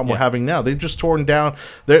that's the problem we're having now. They've just torn down.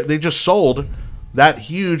 They just sold that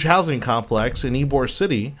huge housing complex in Ybor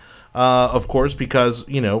City. Of course, because,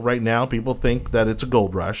 right now people think that it's a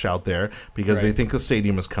gold rush out there because they think the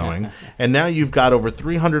stadium is coming. And now you've got over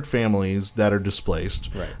 300 families that are displaced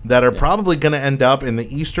that are probably going to end up in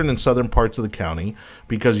the eastern and southern parts of the county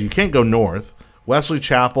because you can't go north. Wesley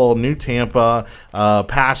Chapel, New Tampa,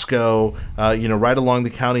 Pasco, right along the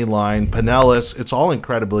county line, Pinellas, it's all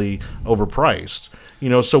incredibly overpriced.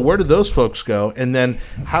 So where do those folks go? And then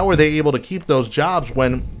how are they able to keep those jobs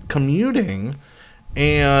when commuting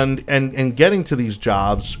and getting to these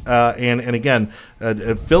jobs and again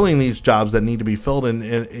filling these jobs that need to be filled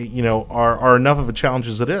are enough of a challenge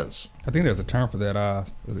as it is. I think there's a term for that.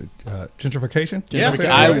 Gentrification.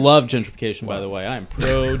 I love gentrification. By the way, I am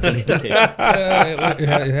pro gentrification. It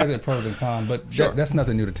has its pros and cons, but that's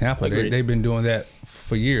nothing new to Tampa. They've been doing that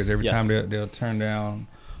for years. Every time they'll turn down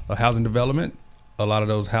a housing development. A lot of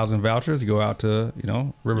those housing vouchers go out to,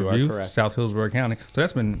 Riverview, South Hillsborough County. So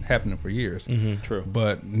that's been happening for years. Mm-hmm, true.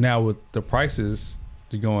 But now with the prices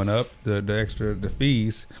going up, the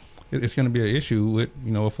fees, it's going to be an issue with,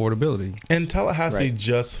 affordability. And Tallahassee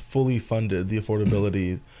just fully funded the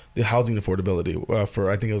affordability, the housing affordability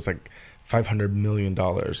for, I think it was like $500 million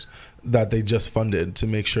that they just funded to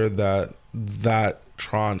make sure that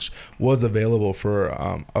tranche was available for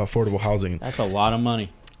affordable housing. That's a lot of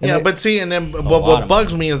money. But see, and then what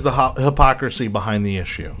bugs me is the hypocrisy behind the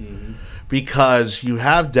issue. Mm-hmm. Because you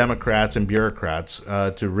have Democrats and bureaucrats,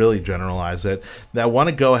 to really generalize it, that want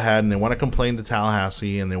to go ahead and they want to complain to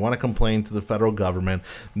Tallahassee and they want to complain to the federal government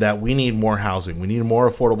that we need more housing. We need more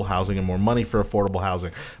affordable housing and more money for affordable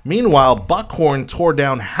housing. Meanwhile, Buckhorn tore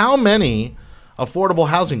down how many affordable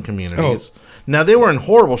housing communities? Now, they were in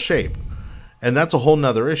horrible shape, and that's a whole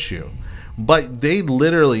nother issue. But they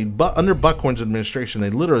literally, under Buckhorn's administration, they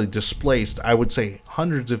literally displaced, I would say,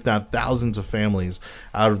 hundreds, if not thousands of families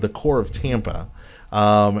out of the core of Tampa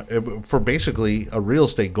for basically a real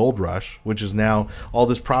estate gold rush, which is now all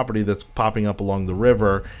this property that's popping up along the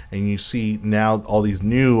river. And you see now all these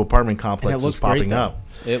new apartment complexes popping up.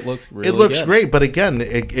 It looks really good. Great. But again,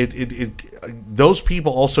 those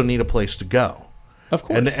people also need a place to go. Of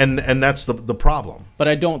course. And that's the problem. But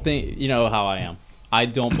I don't think, how I am. I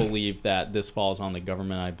don't believe that this falls on the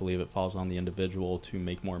government. I believe it falls on the individual to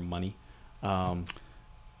make more money.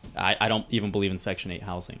 I don't even believe in Section 8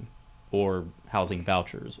 housing or housing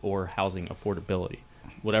vouchers or housing affordability.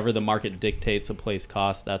 Whatever the market dictates a place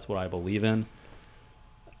costs, that's what I believe in.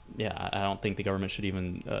 yeah, I don't think the government should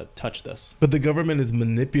even touch this. But the government is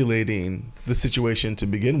manipulating the situation to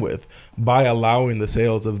begin with by allowing the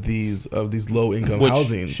sales of these low income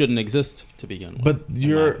housing. Shouldn't exist to begin with. But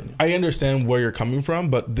I understand where you're coming from,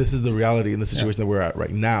 but this is the reality in the situation that we're at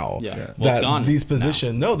right now. Yeah. Well, that it's gone these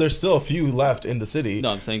positions, no, there's still a few left in the city. No,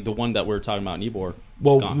 I'm saying the one that we're talking about in Ybor.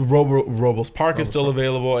 Well, Robles Park is still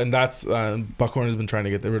available, and that's Buckhorn has been trying to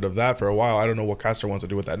get rid of that for a while. I don't know what Castor wants to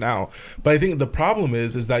do with that now, but I think the problem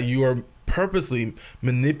is that you are purposely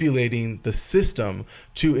manipulating the system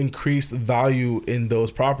to increase value in those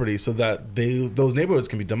properties so that those neighborhoods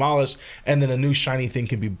can be demolished and then a new shiny thing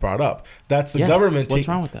can be brought up. That's the government. What's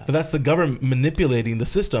wrong with that? But that's the government manipulating the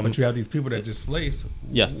system. But you have these people that displace.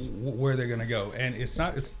 Yes. Where they're going to go, and it's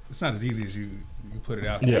not as easy as you put it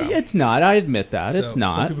out there. Yeah. It's not. I admit that. It's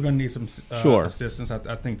not. Some people are going to need some assistance.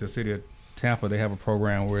 I think the city of Tampa, they have a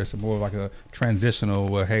program where it's more like a transitional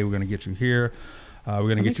where, hey, we're going to get you here. We're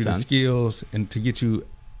going to get you the skills and to get you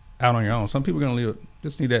out on your own. Some people are going to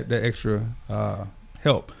just need that extra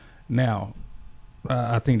help. Now,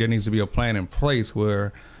 I think there needs to be a plan in place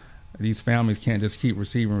where these families can't just keep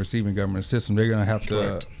receiving government assistance. They're going to have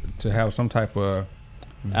to have some type of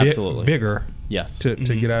vigor to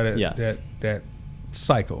get out of that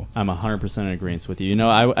cycle. I'm 100% in agreement with you. You know,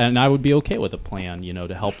 I would be okay with a plan, you know,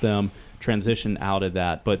 to help them transition out of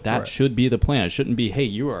that, but that should be the plan. It shouldn't be, hey,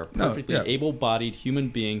 you are a perfectly able-bodied human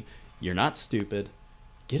being. You're not stupid.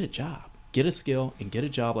 Get a job, get a skill, and get a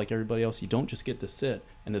job like everybody else. You don't just get to sit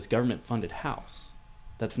in this government-funded house.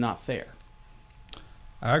 That's not fair.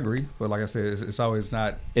 I agree, but like I said, it's always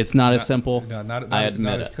not. It's not as simple. Not I as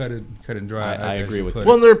admit it. Cut and dry. I agree with you.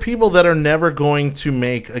 Well, there are people that are never going to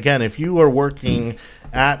make. Again, if you are working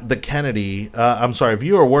at the Kennedy, if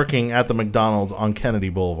you are working at the McDonald's on Kennedy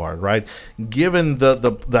Boulevard, right? Given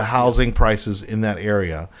the housing prices in that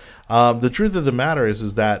area, the truth of the matter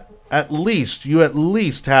is that at least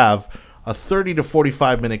have a 30 to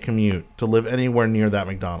 45 minute commute to live anywhere near that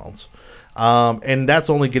McDonald's. And that's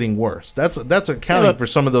only getting worse. That's accounting for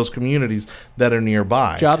some of those communities that are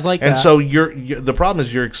nearby. Jobs like and that. so the problem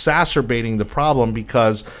is you're exacerbating the problem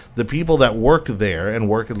because the people that work there and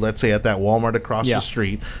work, let's say, at that Walmart across the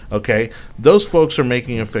street, okay, those folks are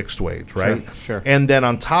making a fixed wage, right? Sure. And then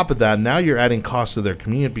on top of that, now you're adding costs to their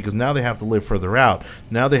commute because now they have to live further out.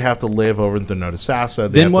 Now they have to live over in the Notasasa.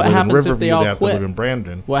 They have to live in Riverview. They have to live in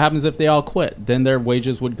Brandon. What happens if they all quit? Then their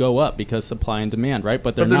wages would go up because supply and demand, right?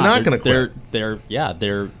 But they're not going to quit. They're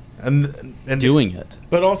and doing it.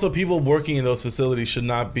 But also, people working in those facilities should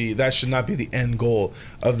not be the end goal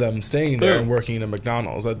of them staying there and working in a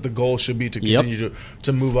McDonald's. The goal should be to continue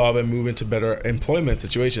to move up and move into better employment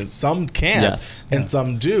situations. Some can, and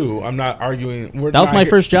some do. I'm not arguing. That was my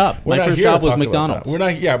first job. My first job was McDonald's. We're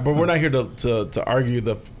not here to argue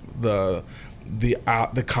the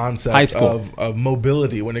concept of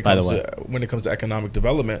mobility when it comes to economic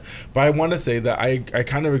development. But I want to say that I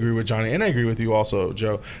kind of agree with Johnny, and I agree with you also,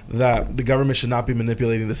 Joe, that the government should not be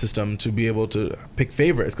manipulating the system to be able to pick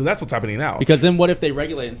favorites, because that's what's happening now. Because then what if they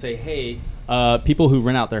regulate and say, hey, people who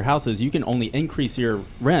rent out their houses, you can only increase your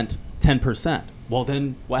rent 10%. Well,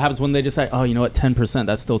 then what happens when they decide, oh, you know what, 10%,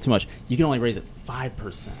 that's still too much. You can only raise it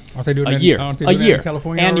 5%. Aren't they doing a that, year? Aren't they A doing year. That in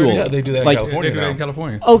California annually. already? Yeah, they do that in California. They do that in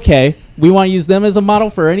California. Okay, we want to use them as a model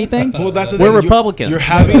for anything? Well, that's the we're thing. Republicans. You're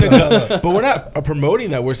having but we're not promoting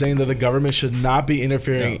that. We're saying that the government should not be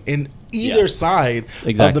interfering in either side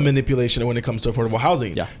of the manipulation when it comes to affordable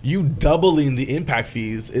housing. Yeah. You doubling the impact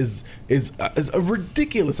fees is a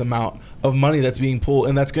ridiculous amount of money that's being pulled,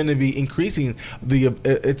 and that's going to be increasing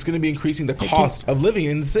the cost of living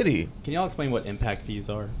in the city. Can y'all explain what impact fees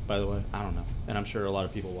are, by the way? I don't know, and I'm sure a lot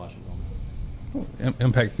of people watching don't know.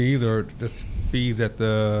 Impact fees are just fees that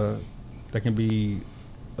can be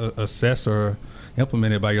assessed or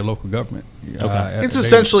implemented by your local government. It's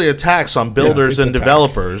essentially a tax on builders and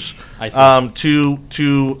developers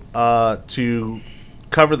to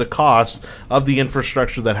cover the cost of the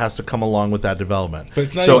infrastructure that has to come along with that development.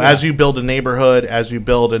 So as you build a neighborhood, as you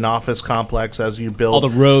build an office complex, as you build all the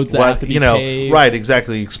roads that have to be paved. Right,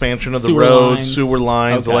 exactly. Expansion of the roads, sewer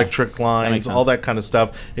lines, electric lines, all that kind of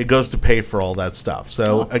stuff. It goes to pay for all that stuff.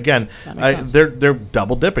 So again, they're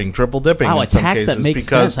double dipping, triple dipping in some cases. That makes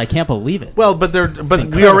sense. I can't believe it. Well, but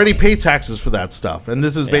we already pay taxes for that stuff, and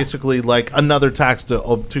this is basically like another tax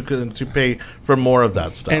to pay for more of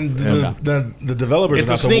that stuff. And the developers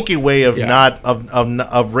developers. It's a sneaky way of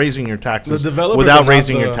of raising your taxes without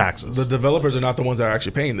raising your taxes. The developers are not the ones that are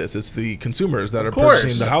actually paying this. It's the consumers that are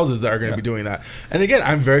purchasing the houses that are going to be doing that. And again,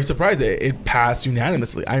 I'm very surprised it passed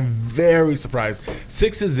unanimously. I'm very surprised.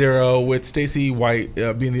 6-0 with Stacey White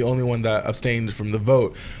being the only one that abstained from the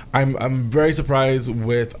vote. I'm very surprised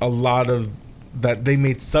with a lot of that they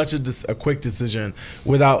made such a quick decision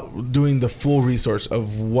without doing the full research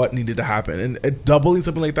of what needed to happen. And doubling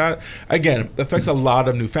something like that, again, affects a lot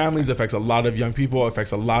of new families, affects a lot of young people,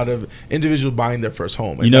 affects a lot of individuals buying their first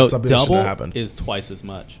home. And that's double that is twice as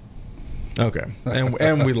much. Okay,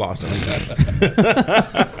 and we lost him.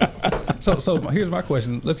 So here's my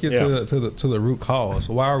question. Let's get to the root cause.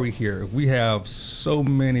 Why are we here? If we have so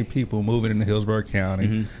many people moving into Hillsborough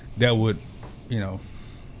County, that would,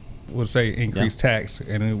 would say increase tax,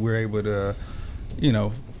 and then we're able to,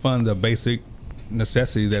 fund the basic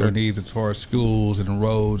necessities that we need as far as schools and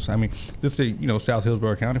roads. I mean, this is, South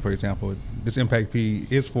Hillsborough County, for example, this impact fee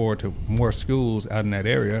is for to more schools out in that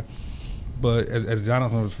area. But as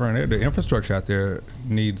Jonathan was referring to, the infrastructure out there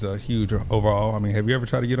needs a huge overhaul. I mean, have you ever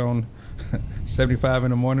tried to get on 75 in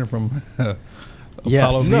the morning from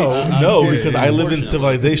Apollo Beach? No, because I live in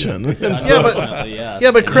civilization.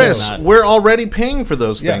 But Chris, we're already paying for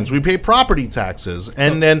those things. We pay property taxes,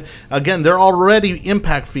 and then again, there are already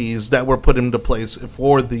impact fees that were put into place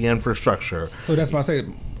for the infrastructure. So that's why I say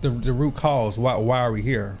the root cause. Why are we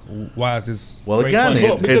here? Why is this? Well, again,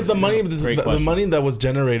 because the money that was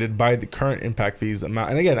generated by the current impact fees amount,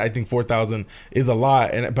 and again, I think 4,000 is a lot,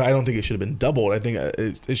 but I don't think it should have been doubled. I think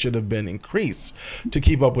it should have been increased to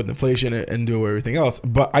keep up with inflation and do everything else.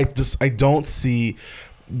 But I don't see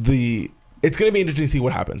it's going to be interesting to see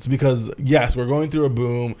what happens, because yes, we're going through a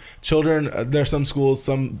boom. Children, there's some schools,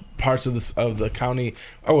 some parts of the county.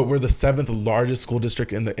 We're the 7th largest school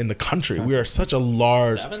district in the country. We are such a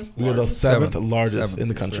large. We are the 7th largest in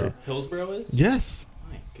the country. Hillsborough is? Yes.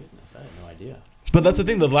 My goodness, I had no idea. But that's the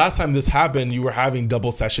thing. The last time this happened, you were having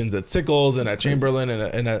double sessions at Sickles and at Chamberlain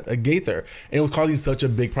and at Gaither, and it was causing such a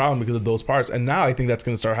big problem because of those parts. And now I think that's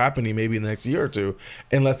going to start happening maybe in the next year or two,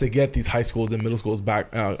 unless they get these high schools and middle schools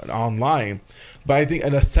back online. But I think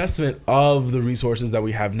an assessment of the resources that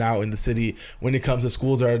we have now in the city when it comes to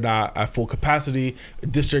schools that are not at full capacity,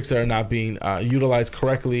 districts that are not being utilized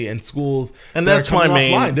correctly, and schools and that's my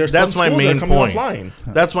main point.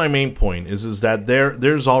 That's my main point is that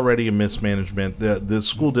there's already a mismanagement. The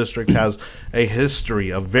school district has a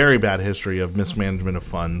very bad history of mismanagement of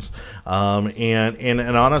funds, and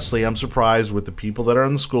honestly, I'm surprised with the people that are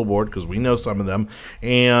on the school board, because we know some of them,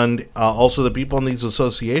 and also the people in these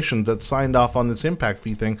associations that signed off on this impact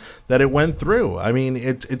fee thing, that it went through. I mean,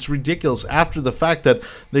 it's ridiculous after the fact that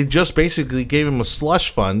they just basically gave him a slush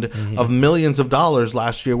fund of millions of dollars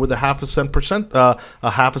last year with a half a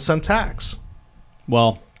cent tax.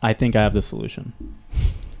 Well, I think I have the solution.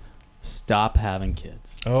 Stop having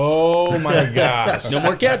kids. Oh my gosh! No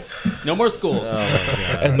more kids. No more schools. Oh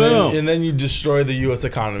my God. And then you destroy the U.S.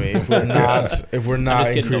 economy if we're not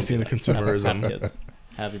increasing the consumerism. Have kids.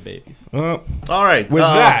 Have your babies. All right. With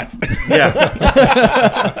that,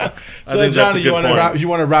 So, Johnny, you want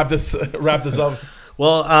to wrap this up?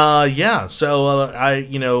 Well, So,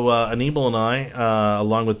 Anibal and I,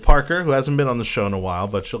 along with Parker, who hasn't been on the show in a while,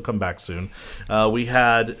 but she'll come back soon, we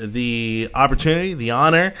had the opportunity, the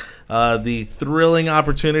honor, the thrilling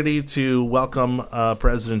opportunity to welcome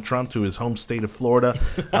President Trump to his home state of Florida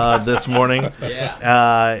this morning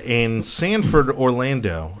in Sanford,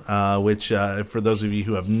 Orlando, which, for those of you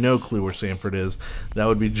who have no clue where Sanford is, that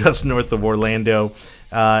would be just north of Orlando.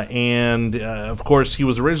 Of course, he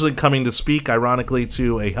was originally coming to speak, ironically,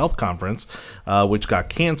 to a health conference, which got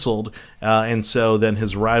canceled. And so then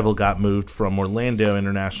his arrival got moved from Orlando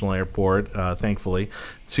International Airport, thankfully,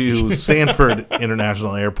 to Sanford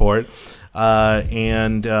International Airport.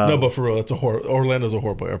 No, but for real, Orlando's a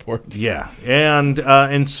horrible airport. Yeah,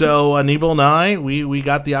 and so Anibal and I, we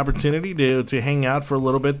got the opportunity to hang out for a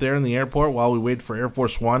little bit there in the airport while we waited for Air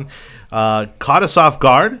Force One. Caught us off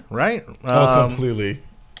guard, right? Completely.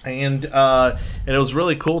 And it was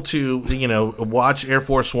really cool to watch Air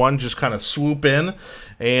Force One just kind of swoop in.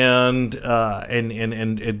 And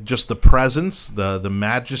just the presence, the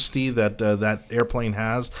majesty that airplane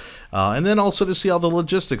has, and then also to see all the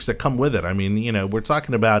logistics that come with it. I mean, we're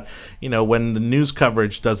talking about, when the news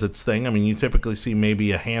coverage does its thing. I mean, you typically see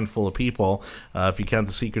maybe a handful of people, if you count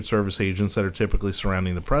the Secret Service agents that are typically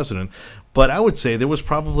surrounding the president. But I would say there was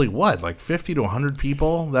probably, like 50 to 100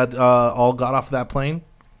 people that all got off that plane?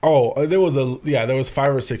 there was 5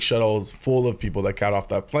 or 6 shuttles full of people that got off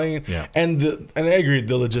that plane. Yeah. And I agreed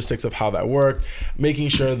the logistics of how that worked, making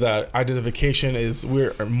sure that identification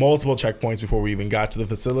we're at multiple checkpoints before we even got to the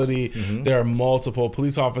facility. Mm-hmm. There are multiple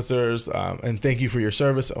police officers, and thank you for your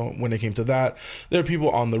service when it came to that. There are people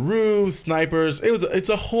on the roof, snipers. It's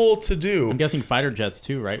a whole to do. I'm guessing fighter jets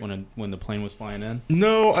too, right? When the plane was flying in.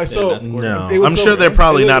 No, I'm sure they're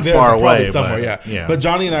probably not far away. Somewhere, yeah. But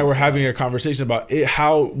Johnny and I were having a conversation about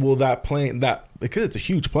how will that plane because it's a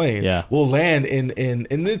huge plane, will land in and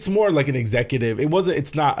it's more like an executive.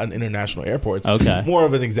 It's not an international airport. It's more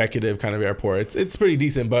of an executive kind of airport. It's pretty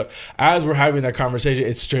decent. But as we're having that conversation,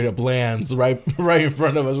 it straight up lands right in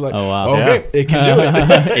front of us. We're like, oh wow, okay, it can do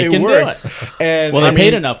it. It works. And they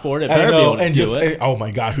paid enough for it. I know, and oh my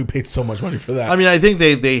god, who paid so much money for that? I mean, I think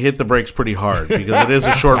they hit the brakes pretty hard because it is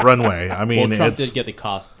a short runway. I mean, Trump did get the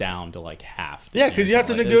cost down to like half. Yeah, because you have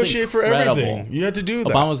to negotiate for everything. You have to do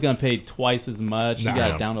that. Obama's going to pay twice as much. You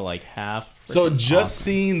got it down to like half. So just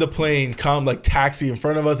seeing the plane come, like taxi in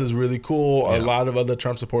front of us, is really cool. Yeah. A lot of other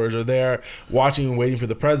Trump supporters are there, watching and waiting for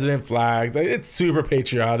the president. Flags. It's super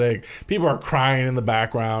patriotic. People are crying in the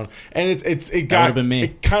background, and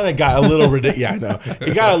it kind of got a little ridiculous. Yeah, I know.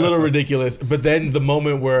 It got a little ridiculous. But then the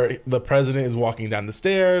moment where the president is walking down the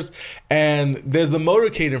stairs, and there's the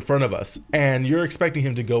motorcade in front of us, and you're expecting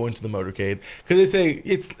him to go into the motorcade because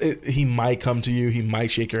they say he might come to you, he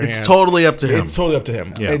might shake your hand. It's totally up to him. It's totally up to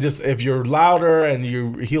him. Yeah. If you're louder and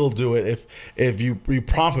he'll do it if you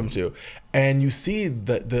prompt him to. And you see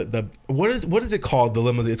the what is it called, the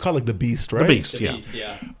limousine? It's called like the Beast, right? The Beast,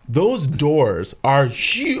 yeah. Those doors are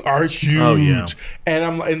huge. Oh yeah. And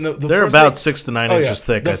I'm in they're about 6 to 9 inches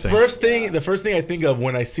thick. I think. The first thing I think of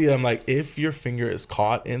when I see it, I'm like, if your finger is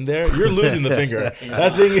caught in there, you're losing the finger.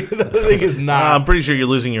 That thing is not. I'm pretty sure you're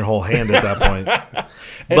losing your whole hand at that point.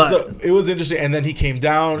 And so it was interesting. And then he came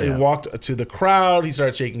down and walked to the crowd. He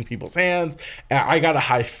started shaking people's hands. And I got a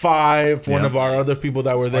high five for one of our other people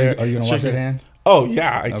that were there. Are you gonna wash your hand? Oh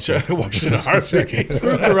yeah, I watched it in a heartbeat.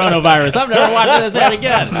 Screw coronavirus. I'm never watching this ad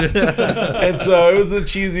again. And so it was the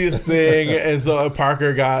cheesiest thing. And so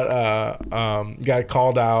Parker got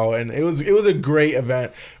called out, and it was a great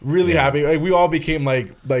event. Really happy. Like, we all became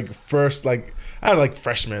like first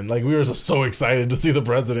freshmen. Like, we were just so excited to see the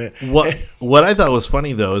president. What I thought was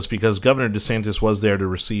funny though is because Governor DeSantis was there to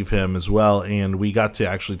receive him as well, and we got to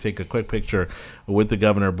actually take a quick picture with the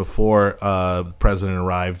governor before the president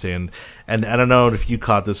arrived. And I don't know if you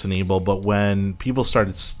caught this, Anibal, but when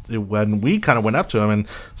we kind of went up to him and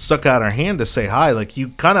stuck out our hand to say hi, like, you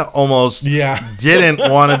kind of almost didn't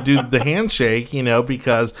want to do the handshake,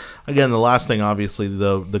 because again, the last thing obviously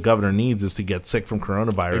the governor needs is to get sick from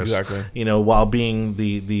coronavirus. Exactly. While being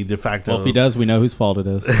the de facto. Well, if he does, we know whose fault it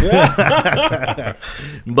is.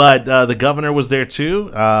 But the governor was there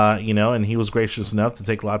too, and he was gracious enough to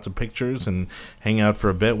take lots of pictures and hang out for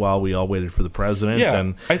a bit while we all waited for the president. Yeah,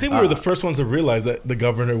 and I think we were the first ones to realize that the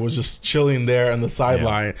governor was just chilling there on the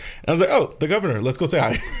sideline. And I was like, oh, the governor, let's go say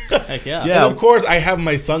hi. Heck yeah. And of course, I have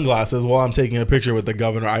my sunglasses while I'm taking a picture with the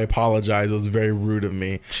governor. I apologize. It was very rude of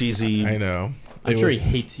me. Cheesy. I know. I'm sure he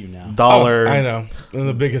hates you now. Dollar. I know. I'm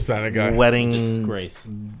the biggest Hispanic guy. Wedding. Disgrace.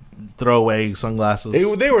 Throwaway sunglasses.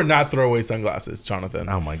 They were not throwaway sunglasses, Jonathan.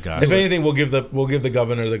 Oh my gosh. If anything, we'll give the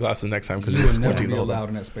governor the glasses next time because you're squinting the whole time. Allowed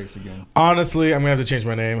in that space again. Honestly, I'm gonna have to change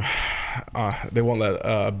my name. They won't let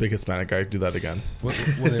a big Hispanic guy do that again. Were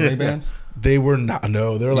they Ray-Bans? They were not.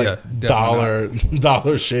 No, they were like dollar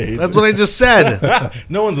shades. That's what I just said.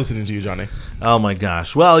 No one's listening to you, Johnny. Oh my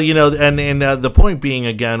gosh. Well, and the point being,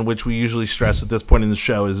 again, which we usually stress at this point in the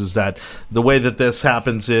show, is that the way that this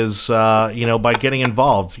happens is, by getting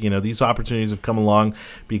involved. These opportunities have come along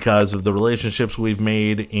because of the relationships we've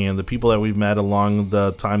made and the people that we've met along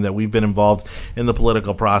the time that we've been involved in the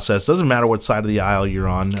political process. Doesn't matter what side of the aisle you're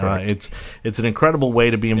on. It's an incredible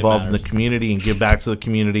way to be involved in the community and give back to the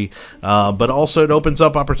community. But also it opens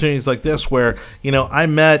up opportunities like this where, I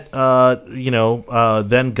met,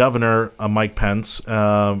 then Governor Mike Pence,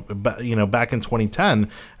 back in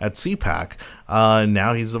 2010 at CPAC.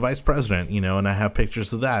 Now he's the vice president, and I have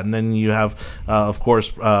pictures of that. And then you have, of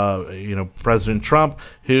course, President Trump,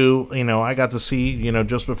 who, I got to see,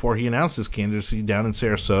 just before he announced his candidacy down in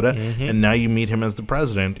Sarasota. Mm-hmm. And now you meet him as the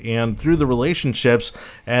president. And through the relationships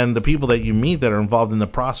and the people that you meet that are involved in the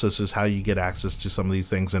process is how you get access to some of these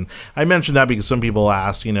things. And I mentioned that because some people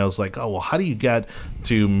asked, it's like, oh, well, how do you get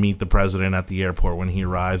to meet the president at the airport when he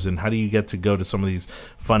arrives? And how do you get to go to some of these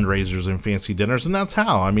fundraisers and fancy dinners? And that's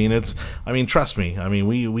how. Trust trust me. I mean,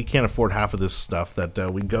 we can't afford half of this stuff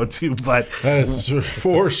that we go to, but that is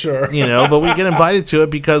for sure. But we get invited to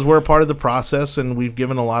it because we're a part of the process, and we've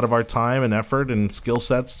given a lot of our time and effort and skill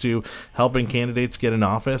sets to helping candidates get in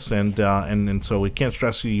office, and so we can't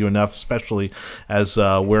stress you enough, especially as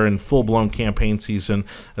we're in full-blown campaign season,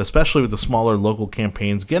 especially with the smaller local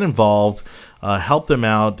campaigns. Get involved. Help them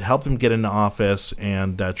out, help them get into office,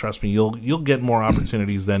 and trust me, you'll get more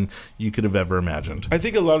opportunities than you could have ever imagined. I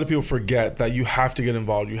think a lot of people forget that you have to get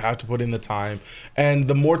involved, you have to put in the time, and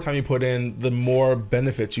the more time you put in, the more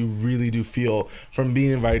benefits you really do feel from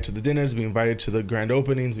being invited to the dinners, being invited to the grand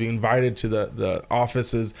openings, being invited to the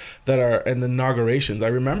offices that are and the inaugurations. I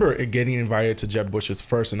remember getting invited to Jeb Bush's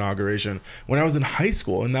first inauguration when I was in high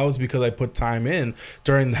school, and that was because I put time in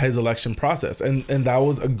during his election process, and that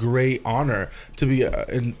was a great honor to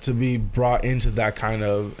be brought into that kind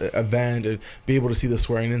of event and be able to see the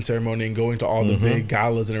swearing-in ceremony and going to all the big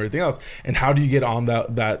galas and everything else. And how do you get on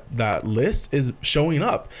that list is showing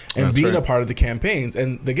up and being a part of the campaigns.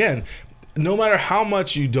 And again, no matter how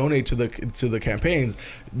much you donate to the campaigns,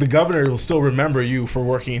 the governor will still remember you for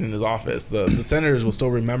working in his office. The senators will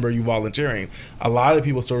still remember you volunteering. A lot of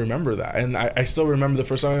people still remember that. And I still remember the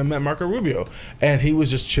first time I met Marco Rubio, and he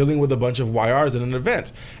was just chilling with a bunch of YRs at an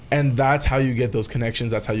event. And that's how you get those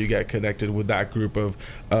connections. That's how you get connected with that group of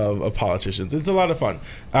politicians. It's a lot of fun.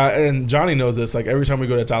 And Johnny knows this. Like, every time we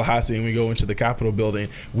go to Tallahassee and we go into the Capitol building,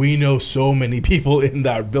 we know so many people in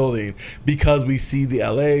that building because we see the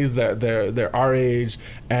LAs. They're our age,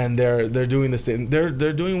 and they're doing the same. They're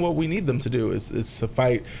doing what we need them to do. Is to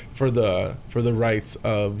fight for the rights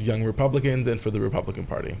of young Republicans and for the Republican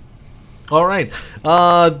Party. All right.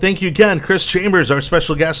 Thank you again, Chris Chambers, our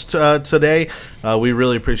special guest today. We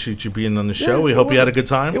really appreciate you being on the show. We hope you had a good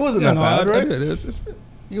time. It wasn't that bad, right?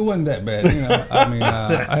 It wasn't that bad. I mean,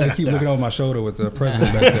 I had to keep looking over my shoulder with the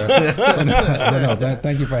president back there. But no,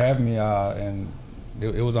 thank you for having me, and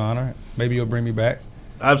it was an honor. Maybe you'll bring me back.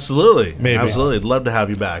 Absolutely. Maybe. Absolutely. I'd love to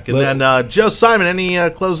have you back. And then, Joe Simon, any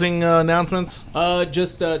closing announcements?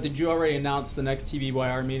 Did you already announce the next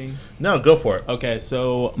TVYR meeting? No, go for it. Okay,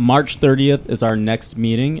 so March 30th is our next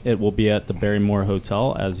meeting. It will be at the Barrymore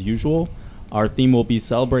Hotel, as usual. Our theme will be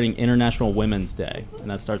celebrating International Women's Day,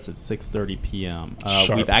 and that starts at 6:30 p.m.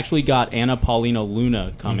 We've actually got Anna Paulina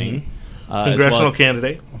Luna coming. Congressional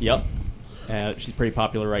candidate. Yep. She's pretty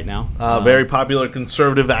popular right now. Very popular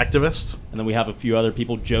conservative activist. And then we have a few other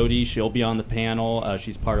people. Jody, she'll be on the panel.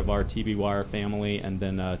 She's part of our TV Wire family. And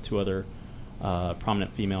then two other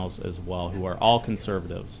prominent females as well who are all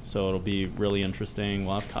conservatives. So it'll be really interesting.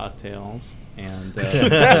 We'll have cocktails and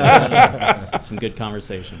some good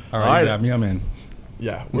conversation. All right, I'm in.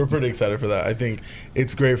 Yeah, we're pretty excited for that. I think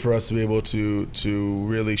it's great for us to be able to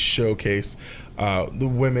really showcase the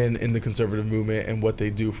women in the conservative movement and what they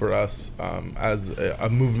do for us as a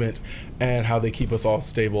movement, and how they keep us all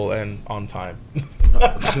stable and on time.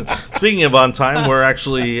 Speaking of on time, we're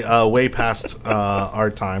actually way past our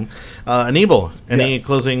time. Anibal, any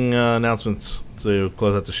closing announcements to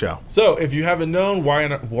close out the show? So, if you haven't known,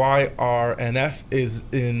 YRNF is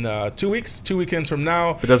in 2 weeks, 2 weekends from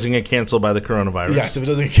now. If it doesn't get canceled by the coronavirus. Yes, if it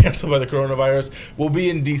doesn't get canceled by the coronavirus. We'll be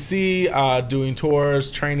in D.C. Doing tours,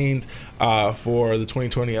 trainings for the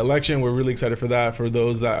 2020 election. We're really excited for that. For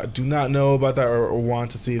those that do not know about that or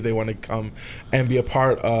want to see if they want to come and be a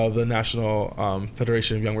part of the National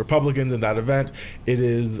Federation of Young Republicans in that event, it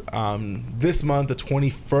is this month, the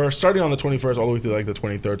 21st, starting on the 21st all the way through like the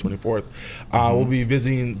 23rd, 24th. We'll be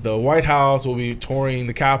visiting the White House. We'll be touring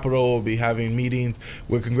the Capitol. We'll be having meetings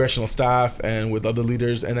with congressional staff and with other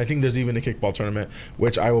leaders. And I think there's even a kickball tournament,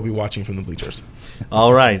 which I will be watching from the bleachers.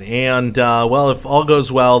 All right. And, well, if all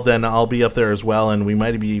goes well, then I'll be up there as well. And we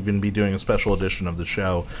might even be doing a special edition of the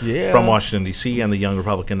show from Washington, D.C. and the Young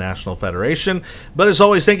Republican National Federation. But as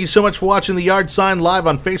always, thank you so much for watching The Yard Sign live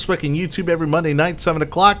on Facebook and YouTube every Monday night, 7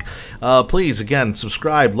 o'clock. Please, again,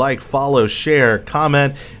 subscribe, like, follow, share,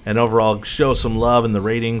 comment, and overall show some love in the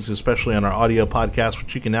ratings, especially on our audio podcast,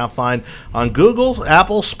 which you can now find on Google,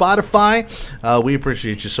 Apple, Spotify. We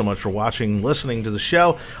appreciate you so much for watching, listening to the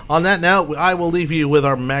show. On that note, I will leave you with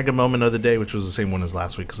our MAGA moment of the day, which was the same one as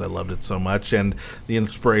last week because I loved it so much, and the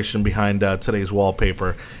inspiration behind today's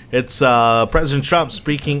wallpaper. It's President Trump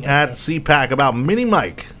speaking at CPAC about Mini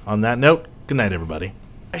Mike. On that note, good night, everybody.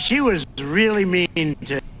 She was really mean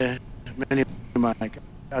to Mini Mike.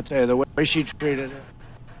 I'll tell you, the way she treated her.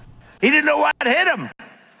 He didn't know what hit him.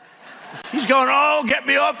 He's going, oh, get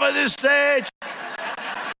me off of this stage.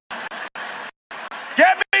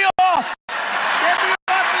 Get me off.